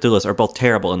and David Thewlis are both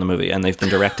terrible in the movie, and they've been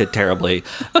directed terribly,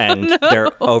 and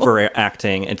they're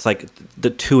overacting. It's like the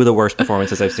two of the worst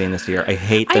performances I've seen this year. I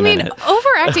hate them in it.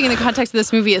 Overacting in the context of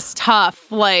this movie is tough.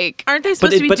 Like, aren't they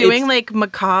supposed to be doing like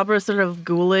macabre, sort of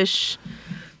ghoulish?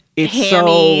 It's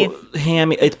hammy. So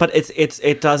hammy.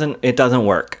 It doesn't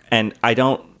work, and I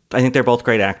think they're both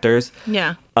great actors.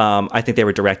 Yeah. I think they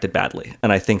were directed badly,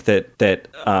 and I think that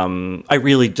I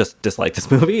really just dislike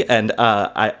this movie, and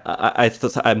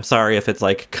I'm sorry if it's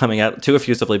like coming out too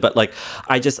effusively, but like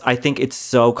I think it's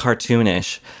so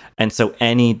cartoonish, and so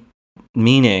any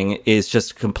meaning is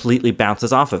just completely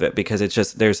bounces off of it because it's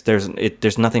just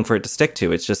there's nothing for it to stick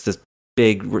to. It's just this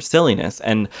big silliness,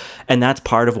 and that's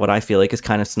part of what I feel like is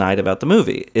kind of snide about the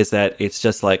movie, is that it's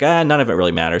just like none of it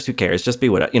really matters, who cares, just be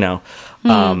what, you know.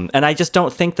 And I just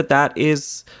don't think that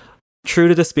is true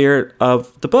to the spirit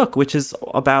of the book, which is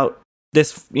about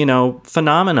this, you know,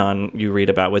 phenomenon you read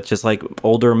about, which is like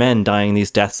older men dying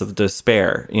these deaths of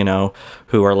despair, you know,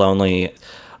 who are lonely.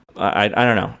 I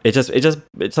don't know,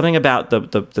 it's something about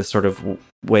the sort of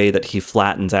way that he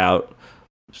flattens out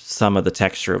some of the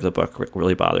texture of the book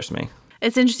really bothers me.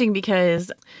 It's interesting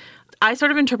because I sort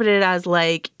of interpret it as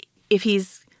like, if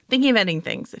he's thinking of ending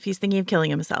things, if he's thinking of killing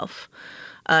himself,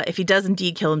 if he does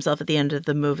indeed kill himself at the end of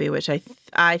the movie, which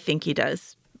I think he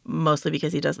does, mostly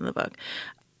because he does in the book,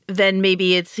 then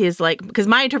maybe it's his like, because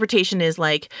my interpretation is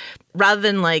like, rather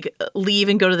than like leave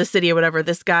and go to the city or whatever,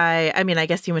 this guy, I mean, I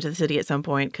guess he went to the city at some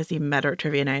point because he met her at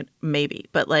trivia night, maybe.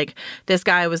 But like this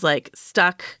guy was like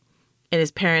stuck in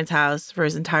his parents' house for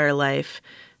his entire life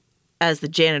as the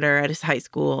janitor at his high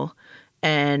school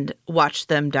and watched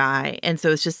them die. And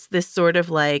so it's just this sort of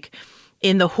like,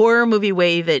 in the horror movie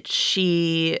way that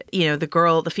she,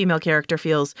 the female character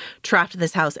feels trapped in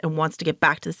this house and wants to get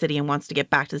back to the city and wants to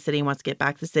get back to the city and wants to get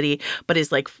back to the city, but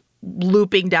is like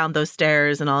looping down those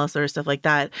stairs and all that sort of stuff like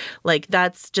that. Like,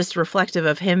 that's just reflective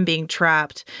of him being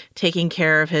trapped, taking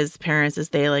care of his parents as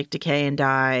they like decay and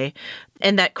die.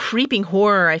 And that creeping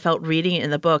horror, I felt reading it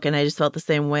in the book, and I just felt the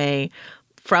same way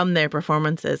from their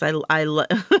performances. I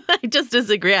just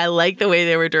disagree. I like the way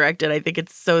they were directed. I think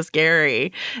it's so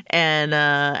scary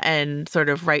and sort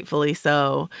of rightfully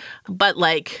so, but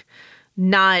like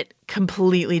not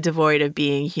completely devoid of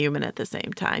being human at the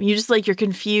same time. You just like, you're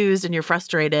confused and you're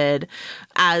frustrated,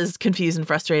 as confused and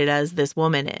frustrated as this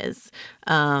woman is,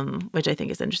 which I think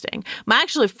is interesting.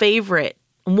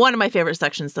 One of my favorite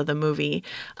sections of the movie,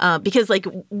 because like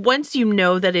once you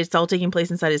know that it's all taking place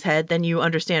inside his head, then you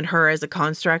understand her as a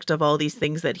construct of all these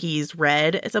things that he's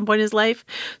read at some point in his life.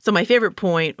 So my favorite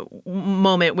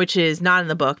moment, which is not in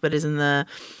the book but is in the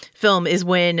film, is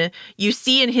when you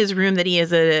see in his room that he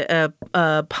has a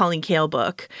Pauline Kael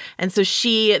book. And so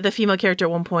the female character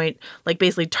at one point, like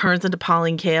basically turns into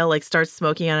Pauline Kael, like starts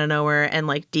smoking out of nowhere and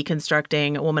like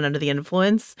deconstructing a woman under the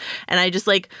influence. And I just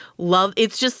like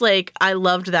I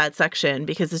loved that section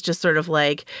because it's just sort of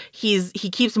like he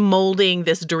keeps molding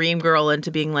this dream girl into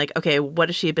being like, okay, what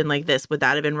if she had been like this? Would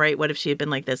that have been right? What if she had been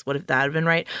like this? What if that had been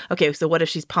right? Okay, so what if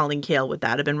she's Pauline Kael? Would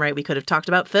that have been right? We could have talked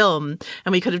about film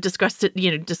and we could have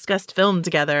discussed film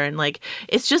together. And like,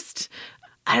 it's just,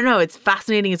 I don't know, it's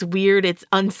fascinating, it's weird, it's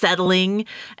unsettling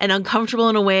and uncomfortable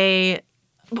in a way.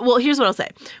 Well, here's what I'll say.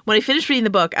 When I finished reading the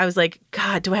book, I was like,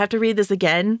 God, do I have to read this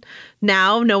again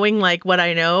now, knowing like what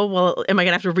I know? Well, am I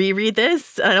going to have to reread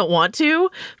this? I don't want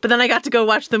to. But then I got to go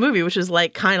watch the movie, which was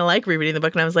like kind of like rereading the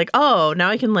book. And I was like, oh, now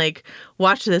I can like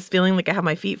watch this feeling like I have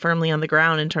my feet firmly on the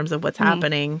ground in terms of what's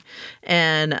happening,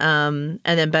 and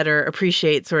then better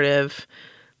appreciate sort of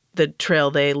the trail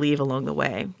they leave along the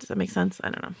way. Does that make sense? I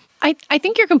don't know. I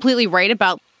think you're completely right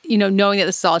about, knowing that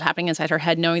this is all happening inside her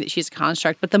head, knowing that she's a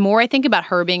construct. But the more I think about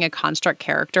her being a construct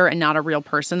character and not a real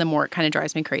person, the more it kind of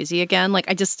drives me crazy again. Like,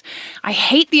 I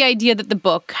hate the idea that the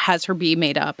book has her be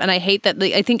made up. And I hate that,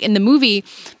 I think in the movie,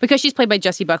 because she's played by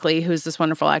Jessie Buckley, who's this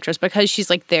wonderful actress, because she's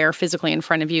like there physically in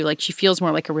front of you, like she feels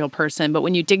more like a real person. But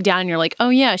when you dig down, you're like, oh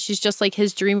yeah, she's just like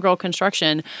his dream girl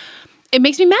construction. It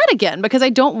makes me mad again because I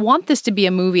don't want this to be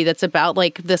a movie that's about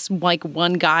like this like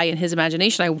one guy in his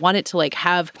imagination. I want it to like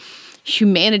have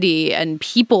humanity and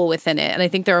people within it. And I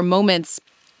think there are moments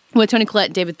with Toni Collette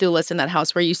and David Thewlis in that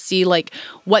house where you see like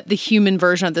what the human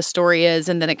version of the story is,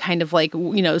 and then it kind of like,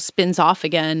 spins off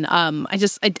again. I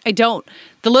don't,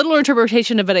 the little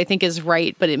interpretation of it I think is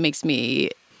right, but it makes me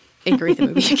angry at the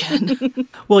movie again.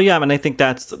 Well, yeah, and I think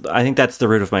that's the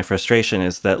root of my frustration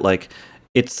is that like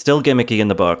it's still gimmicky in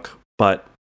the book, but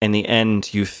in the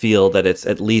end, you feel that it's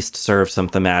at least serves some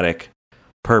thematic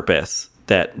purpose,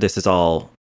 that this is all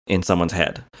in someone's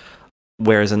head.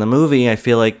 Whereas in the movie, I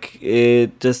feel like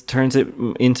it just turns it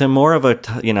into more of a,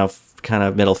 kind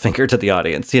of middle finger to the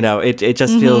audience. It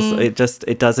just feels, I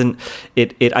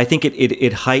think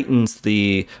it heightens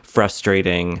the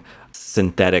frustrating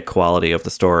synthetic quality of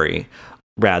the story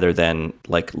rather than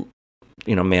like,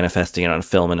 manifesting it on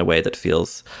film in a way that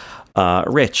feels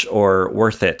rich or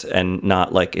worth it, and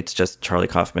not like it's just Charlie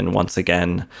Kaufman once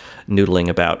again noodling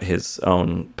about his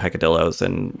own peccadillos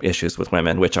and issues with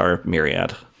women, which are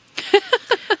myriad.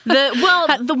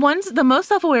 The most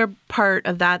self-aware part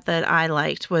of that I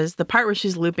liked was the part where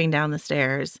she's looping down the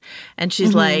stairs and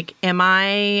she's like,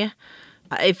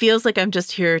 it feels like I'm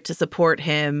just here to support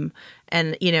him.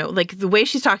 And, like the way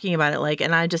she's talking about it, like,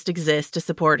 and I just exist to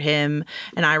support him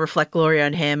and I reflect glory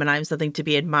on him and I'm something to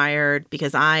be admired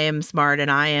because I am smart and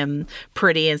I am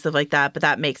pretty and stuff like that. But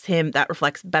that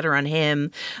reflects better on him.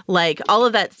 Like all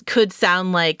of that could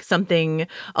sound like something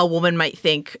a woman might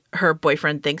think her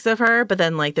boyfriend thinks of her. But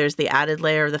then like there's the added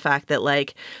layer of the fact that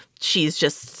like she's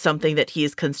just something that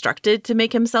he's constructed to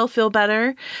make himself feel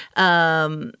better.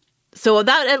 So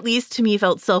that at least to me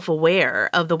felt self-aware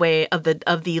of the way of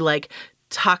the like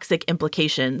toxic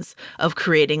implications of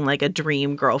creating like a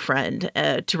dream girlfriend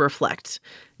to reflect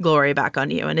glory back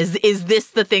on you. And is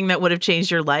this the thing that would have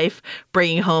changed your life?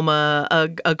 Bringing home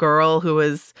a girl who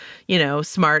was,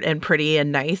 smart and pretty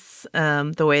and nice,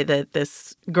 the way that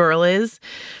this girl is.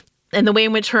 And the way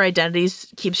in which her identity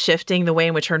keeps shifting, the way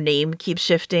in which her name keeps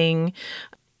shifting,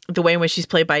 the way in which she's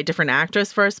played by a different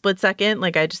actress for a split second.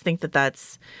 Like, I just think that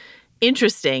that's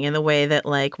interesting in the way that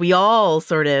like we all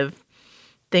sort of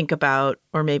think about,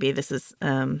 or maybe this is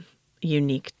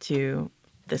unique to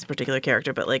this particular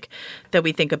character, but like that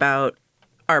we think about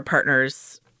our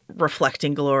partners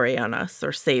reflecting glory on us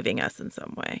or saving us in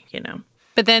some way, you know.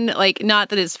 But then, like, not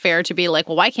that it's fair to be like,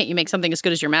 well, why can't you make something as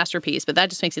good as your masterpiece? But that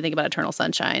just makes you think about Eternal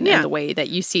Sunshine and the way that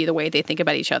you see the way they think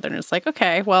about each other. And it's like,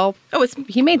 okay, well,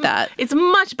 he made that. It's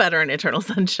much better in Eternal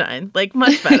Sunshine. Like,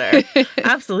 much better.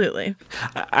 Absolutely.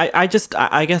 I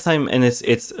guess and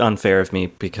it's unfair of me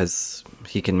because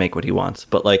he can make what he wants.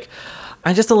 But, like,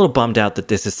 I'm just a little bummed out that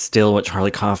this is still what Charlie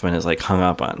Kaufman is, like, hung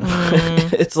up on.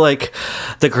 It's like,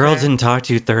 the girl didn't talk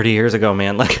to you 30 years ago,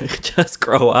 man. Like, just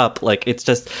grow up. Like, it's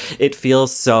just, it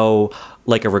feels so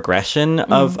like a regression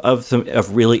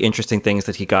of really interesting things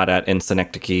that he got at in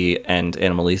Synecdoche and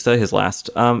Anomalisa, his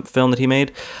last film that he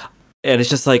made. And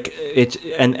it's just like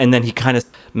and then he kind of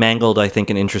mangled, I think,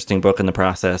 an interesting book in the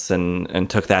process and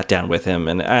took that down with him.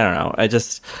 And I don't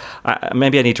know.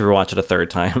 Maybe I need to rewatch it a third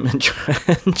time and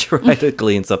try to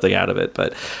glean something out of it.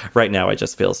 But right now, I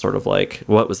just feel sort of like,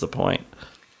 what was the point?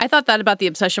 I thought that about the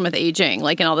obsession with aging,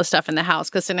 like, and all the stuff in the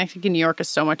house, because Synecdoche, New York is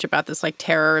so much about this, like,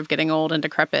 terror of getting old and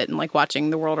decrepit and, like,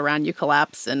 watching the world around you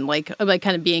collapse and, like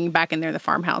kind of being back in there in the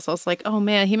farmhouse. I was like, oh,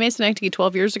 man, he made Synecdoche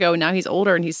 12 years ago, and now he's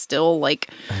older, and he's still, like,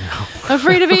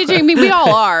 afraid of aging. I mean, we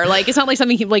all are. Like, it's not like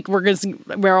something, like,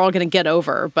 we're all going to get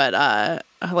over, but,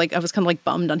 like, I was kind of, like,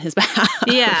 bummed on his behalf.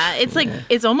 Yeah, it's, like,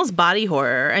 it's almost body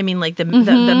horror. I mean, like, the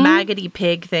maggoty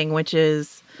pig thing, which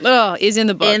is... is in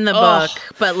the book. In the book,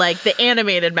 but like the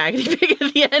animated maggoty pig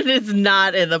at the end is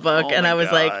not in the book. And I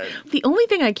was like, the only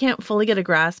thing I can't fully get a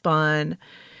grasp on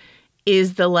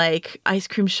is the like ice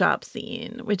cream shop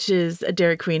scene, which is a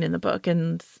Dairy Queen in the book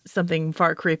and something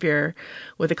far creepier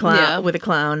with a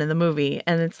clown in the movie.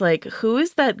 And it's like, who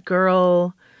is that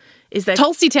girl? Is that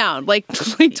Tulsi Town, like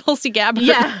Tulsi Gabbard?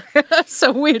 Yeah,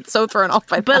 so weird, so thrown off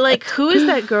by that. But like, who is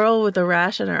that girl with the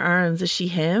rash on her arms? Is she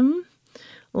him?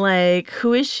 Like,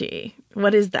 who is she?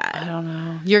 What is that? I don't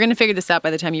know. You're going to figure this out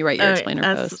by the time you write your explainer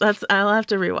post. I'll have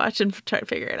to rewatch and try to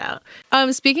figure it out.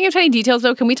 Speaking of tiny details,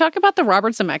 though, can we talk about the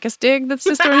Robert Zemeckis dig that's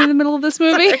just thrown in the middle of this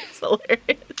movie? It's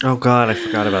hilarious. Oh, God, I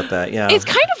forgot about that. Yeah. It's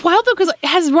kind of wild, though, because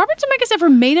has Robert Zemeckis ever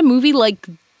made a movie like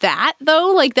that,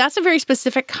 though? Like, that's a very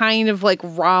specific kind of, like,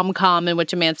 rom-com in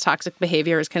which a man's toxic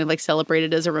behavior is kind of, like,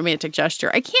 celebrated as a romantic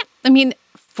gesture.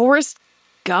 Forrest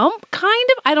Gump, kind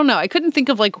of? I don't know. I couldn't think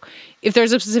of, like, if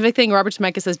there's a specific thing Robert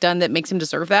Zemeckis has done that makes him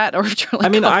deserve that, or if Charlie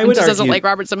Kaufman just doesn't like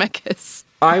Robert Zemeckis.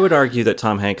 I would argue that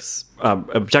Tom Hanks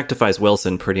objectifies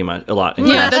Wilson pretty much a lot.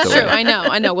 Yeah, that's true. I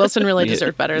know. Wilson really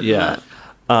deserved better than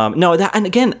that. No, and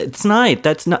again, it's not.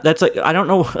 That's like, I don't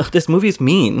know. This movie's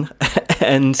mean,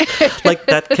 and like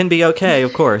that can be okay,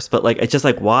 of course, but like it's just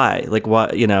like why? Like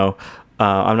what? You know.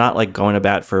 I'm not like going to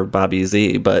bat for Bobby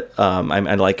Z, but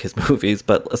I like his movies,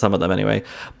 but some of them anyway.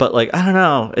 But like, I don't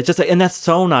know. It's just like, and that's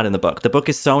so not in the book. The book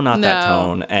is so not that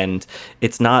tone, and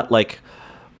it's not like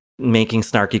making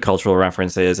snarky cultural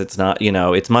references. It's not, you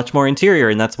know, it's much more interior,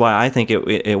 and that's why I think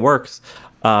it works.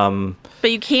 But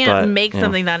you can't make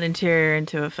something that interior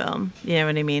into a film. You know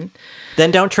what I mean? Then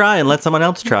don't try and let someone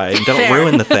else try. And don't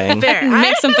ruin the thing. Fair.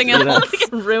 Make something else.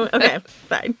 Okay,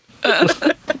 fine.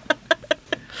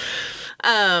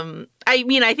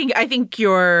 I think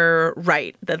you're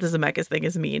right that the Zemeckis thing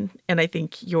is mean, and I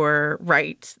think you're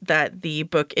right that the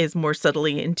book is more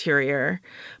subtly interior.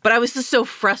 But I was just so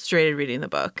frustrated reading the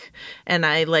book, and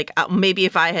I like maybe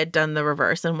if I had done the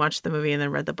reverse and watched the movie and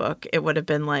then read the book, it would have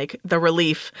been like the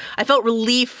relief. I felt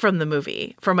relief from the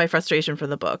movie, from my frustration from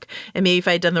the book, and maybe if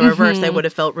I had done the reverse, I would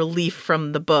have felt relief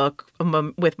from the book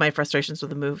with my frustrations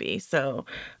with the movie. So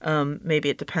maybe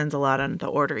it depends a lot on the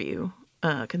order you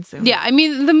consume. Yeah, I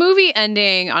mean, the movie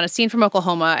ending on a scene from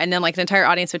Oklahoma and then like an entire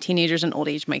audience of teenagers in old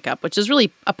age makeup, which is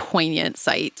really a poignant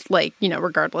sight, like, you know,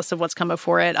 regardless of what's come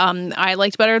before it. I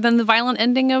liked better than the violent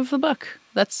ending of the book.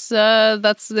 That's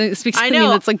speaks to me.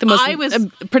 That's like the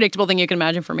most predictable thing you can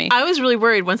imagine for me. I was really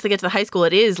worried once they get to the high school.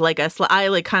 It is like I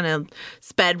like kind of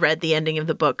sped read the ending of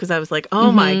the book because I was like,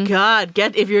 oh my God,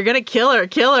 if you're gonna kill her,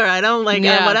 kill her. I don't like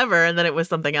whatever. And then it was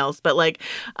something else. But like,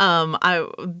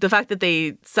 the fact that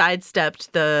they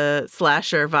sidestepped the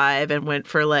slasher vibe and went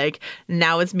for like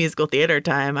now it's musical theater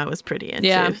time, I was pretty into.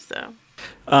 Yeah. So.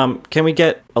 Can we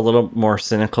get a little more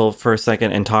cynical for a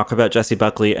second and talk about Jessie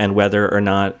Buckley and whether or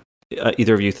not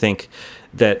either of you think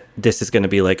that this is going to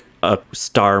be like a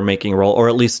star-making role, or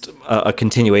at least a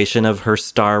continuation of her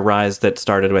star rise that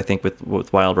started, I think,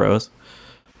 with Wild Rose?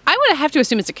 I would have to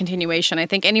assume it's a continuation. I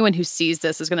think anyone who sees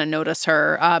this is going to notice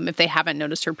her if they haven't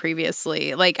noticed her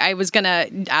previously. Like, I was going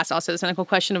to ask also the cynical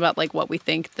question about like how we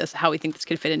think this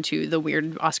could fit into the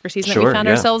weird Oscar season that we found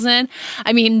ourselves in.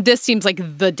 I mean, this seems like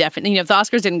the definite. If the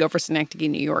Oscars didn't go for Synecdoche,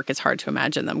 New York, it's hard to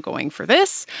imagine them going for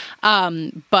this.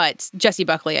 But Jessie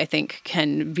Buckley, I think,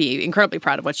 can be incredibly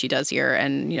proud of what she does here,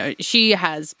 and she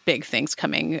has big things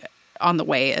coming on the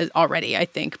way already, I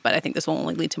think, but I think this will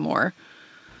only lead to more.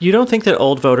 You don't think that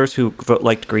old voters who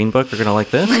liked Green Book are going to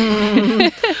like this?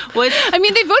 I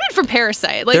mean, they voted for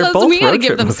Parasite. Like, we got to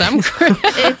give them some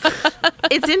credit.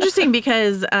 It's interesting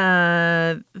because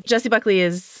Jessie Buckley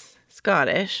is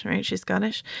Scottish, right? She's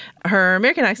Scottish. Her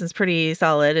American accent's pretty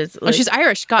solid. It's like, she's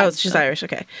Irish. She's Irish.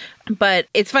 Okay. But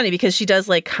it's funny because she does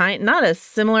like not a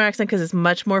similar accent because it's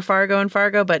much more Fargo and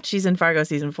Fargo, but she's in Fargo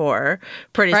season 4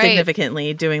 pretty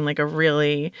significantly doing like a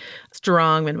really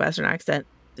strong Midwestern accent.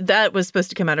 That was supposed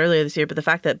to come out earlier this year, but the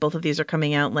fact that both of these are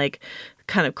coming out like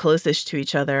kind of close-ish to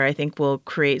each other, I think will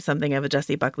create something of a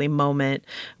Jessie Buckley moment,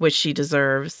 which she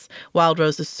deserves. Wild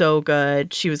Rose is so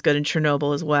good. She was good in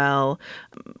Chernobyl as well.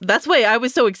 That's why I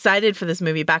was so excited for this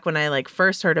movie. Back when I like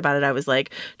first heard about it, I was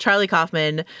like, Charlie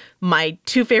Kaufman, my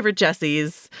 2 favorite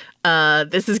Jessies.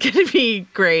 This is going to be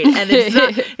great. And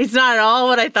it's not at all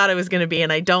what I thought it was going to be.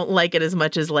 And I don't like it as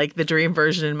much as like the dream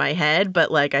version in my head,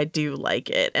 but like I do like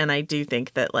it. And I do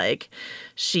think that like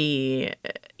she,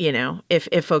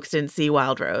 if folks didn't see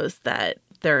Wild Rose, that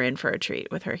they're in for a treat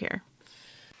with her here.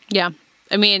 Yeah.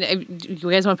 I mean,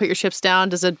 you guys want to put your chips down?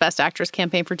 Does a Best Actress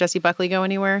campaign for Jessie Buckley go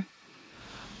anywhere?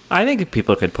 I think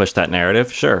people could push that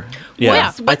narrative, sure.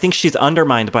 Yeah. I think she's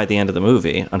undermined by the end of the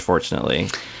movie, unfortunately.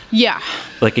 Yeah.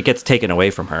 Like, it gets taken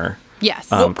away from her. Yes.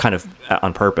 Kind of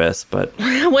on purpose, but...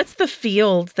 What's the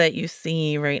field that you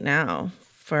see right now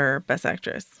for Best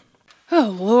Actress?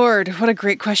 Oh, Lord. What a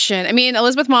great question. I mean,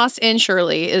 Elizabeth Moss in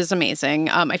Shirley is amazing.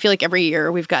 I feel like every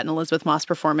year we've got an Elizabeth Moss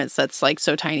performance that's like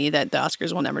so tiny that the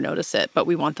Oscars will never notice it, but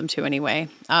we want them to anyway.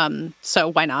 So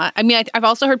why not? I mean, I've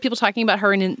also heard people talking about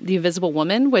her in The Invisible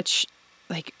Woman, which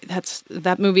like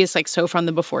that movie is like so from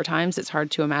the before times. It's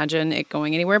hard to imagine it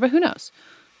going anywhere, but who knows?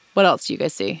 What else do you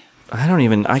guys see?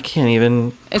 I can't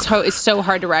even. It's so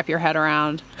hard to wrap your head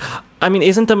around. I mean,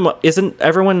 isn't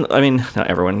everyone, I mean, not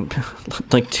everyone,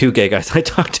 like 2 gay guys I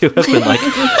talked to have been like,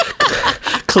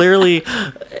 clearly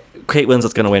Kate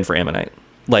Winslet's going to win for Ammonite.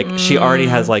 Like, she already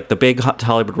has like the big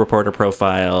Hollywood Reporter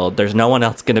profile. There's no one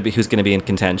else who's going to be in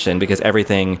contention because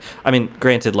everything, I mean,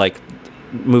 granted, like,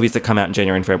 movies that come out in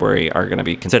January and February are going to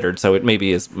be considered, so it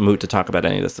maybe is moot to talk about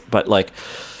any of this. But like,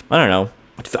 I don't know,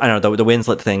 the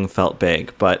Winslet thing felt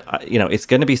big, but it's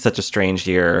going to be such a strange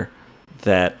year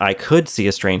that I could see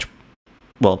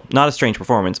not a strange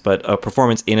performance, but a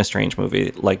performance in a strange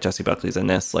movie like Jessie Buckley's in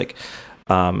this, like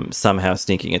somehow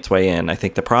sneaking its way in. I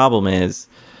think the problem is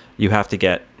you have to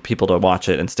get people to watch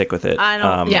it and stick with it. I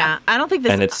don't think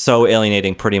this... And it's so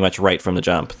alienating pretty much right from the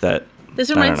jump that... This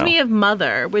reminds me of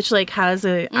Mother, which like has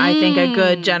I think a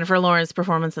good Jennifer Lawrence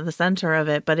performance at the center of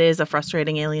it, but is a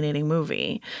frustrating, alienating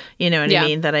movie. You know what I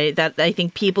mean? That I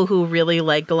think people who really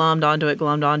like glommed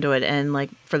onto it, and like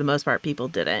for the most part, people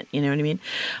didn't. You know what I mean?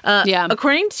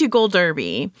 According to Gold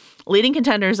Derby, leading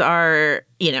contenders are,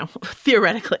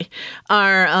 theoretically,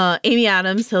 are Amy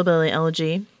Adams, Hillbilly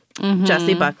Elegy,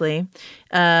 Jessie Buckley,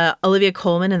 Olivia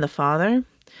Colman in The Father,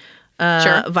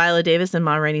 Viola Davis in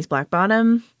Ma Rainey's Black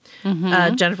Bottom.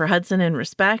 Jennifer Hudson in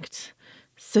Respect,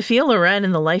 Sophia Loren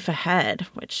in The Life Ahead,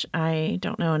 which I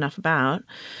don't know enough about,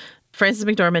 Frances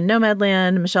McDormand,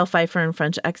 Nomadland, Michelle Pfeiffer in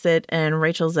French Exit, and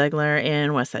Rachel Zegler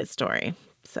in West Side Story.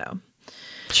 So,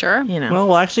 sure. Well,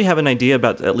 we'll actually have an idea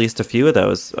about at least a few of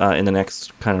those in the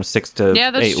next kind of 6 to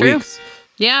 8 weeks.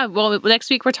 Yeah, well, next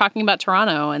week we're talking about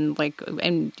Toronto,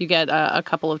 and you get a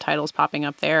couple of titles popping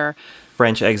up there.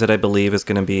 French Exit, I believe, is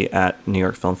going to be at New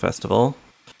York Film Festival.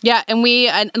 Yeah,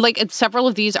 and several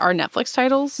of these are Netflix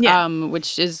titles,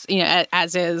 which is,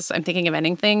 as is I'm Thinking of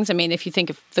Ending Things. I mean, if you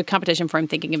think of the competition for I'm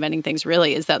Thinking of Ending Things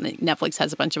really is that Netflix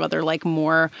has a bunch of other like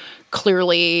more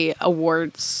clearly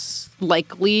awards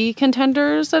likely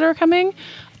contenders that are coming.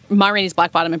 Ma Rainey's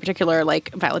Black Bottom in particular,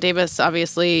 like Viola Davis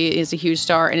obviously is a huge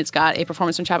star, and it's got a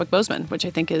performance from Chadwick Boseman, which I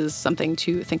think is something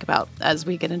to think about as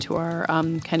we get into our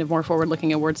kind of more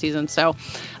forward-looking award season. So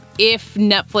if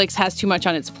Netflix has too much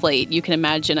on its plate, you can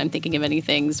imagine I'm Thinking of Ending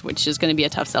Things, which is going to be a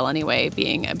tough sell anyway,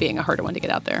 being a harder one to get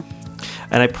out there.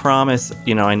 And I promise,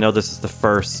 I know this is the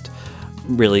first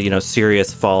really,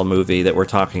 serious fall movie that we're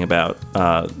talking about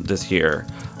this year.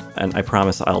 And I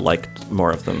promise I'll like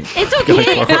more of them. It's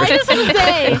okay. I just want to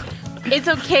say, it's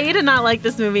okay to not like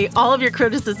this movie. All of your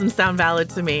criticisms sound valid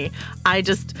to me. I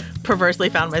just perversely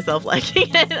found myself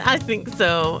liking it. I think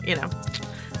so,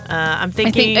 I'm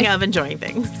thinking of enjoying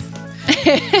things.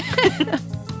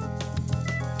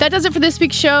 That does it for this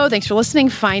week's show. Thanks for listening.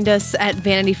 Find us at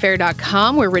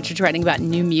VanityFair.com, where Richard's writing about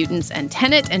New Mutants and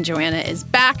Tenet, and Joanna is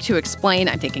back to explain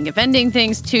I'm Thinking of Ending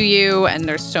Things to you, and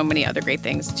there's so many other great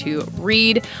things to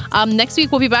read. Next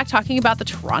week, we'll be back talking about the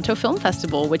Toronto Film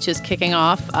Festival, which is kicking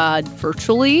off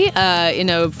virtually in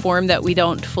a form that we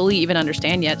don't fully even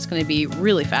understand yet. It's going to be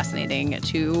really fascinating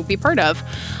to be part of.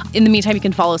 In the meantime, you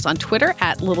can follow us on Twitter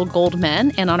at Little Gold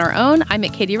Men, and on our own, I'm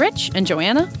at Katie Rich, and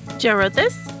Joanna. Joe wrote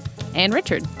this. And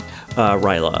Richard.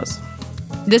 Rylaws.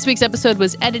 This week's episode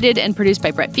was edited and produced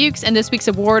by Brett Fuchs, and this week's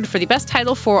award for the best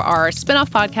title for our spin-off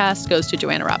podcast goes to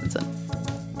Joanna Robinson.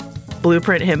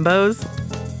 Blueprint Himbos.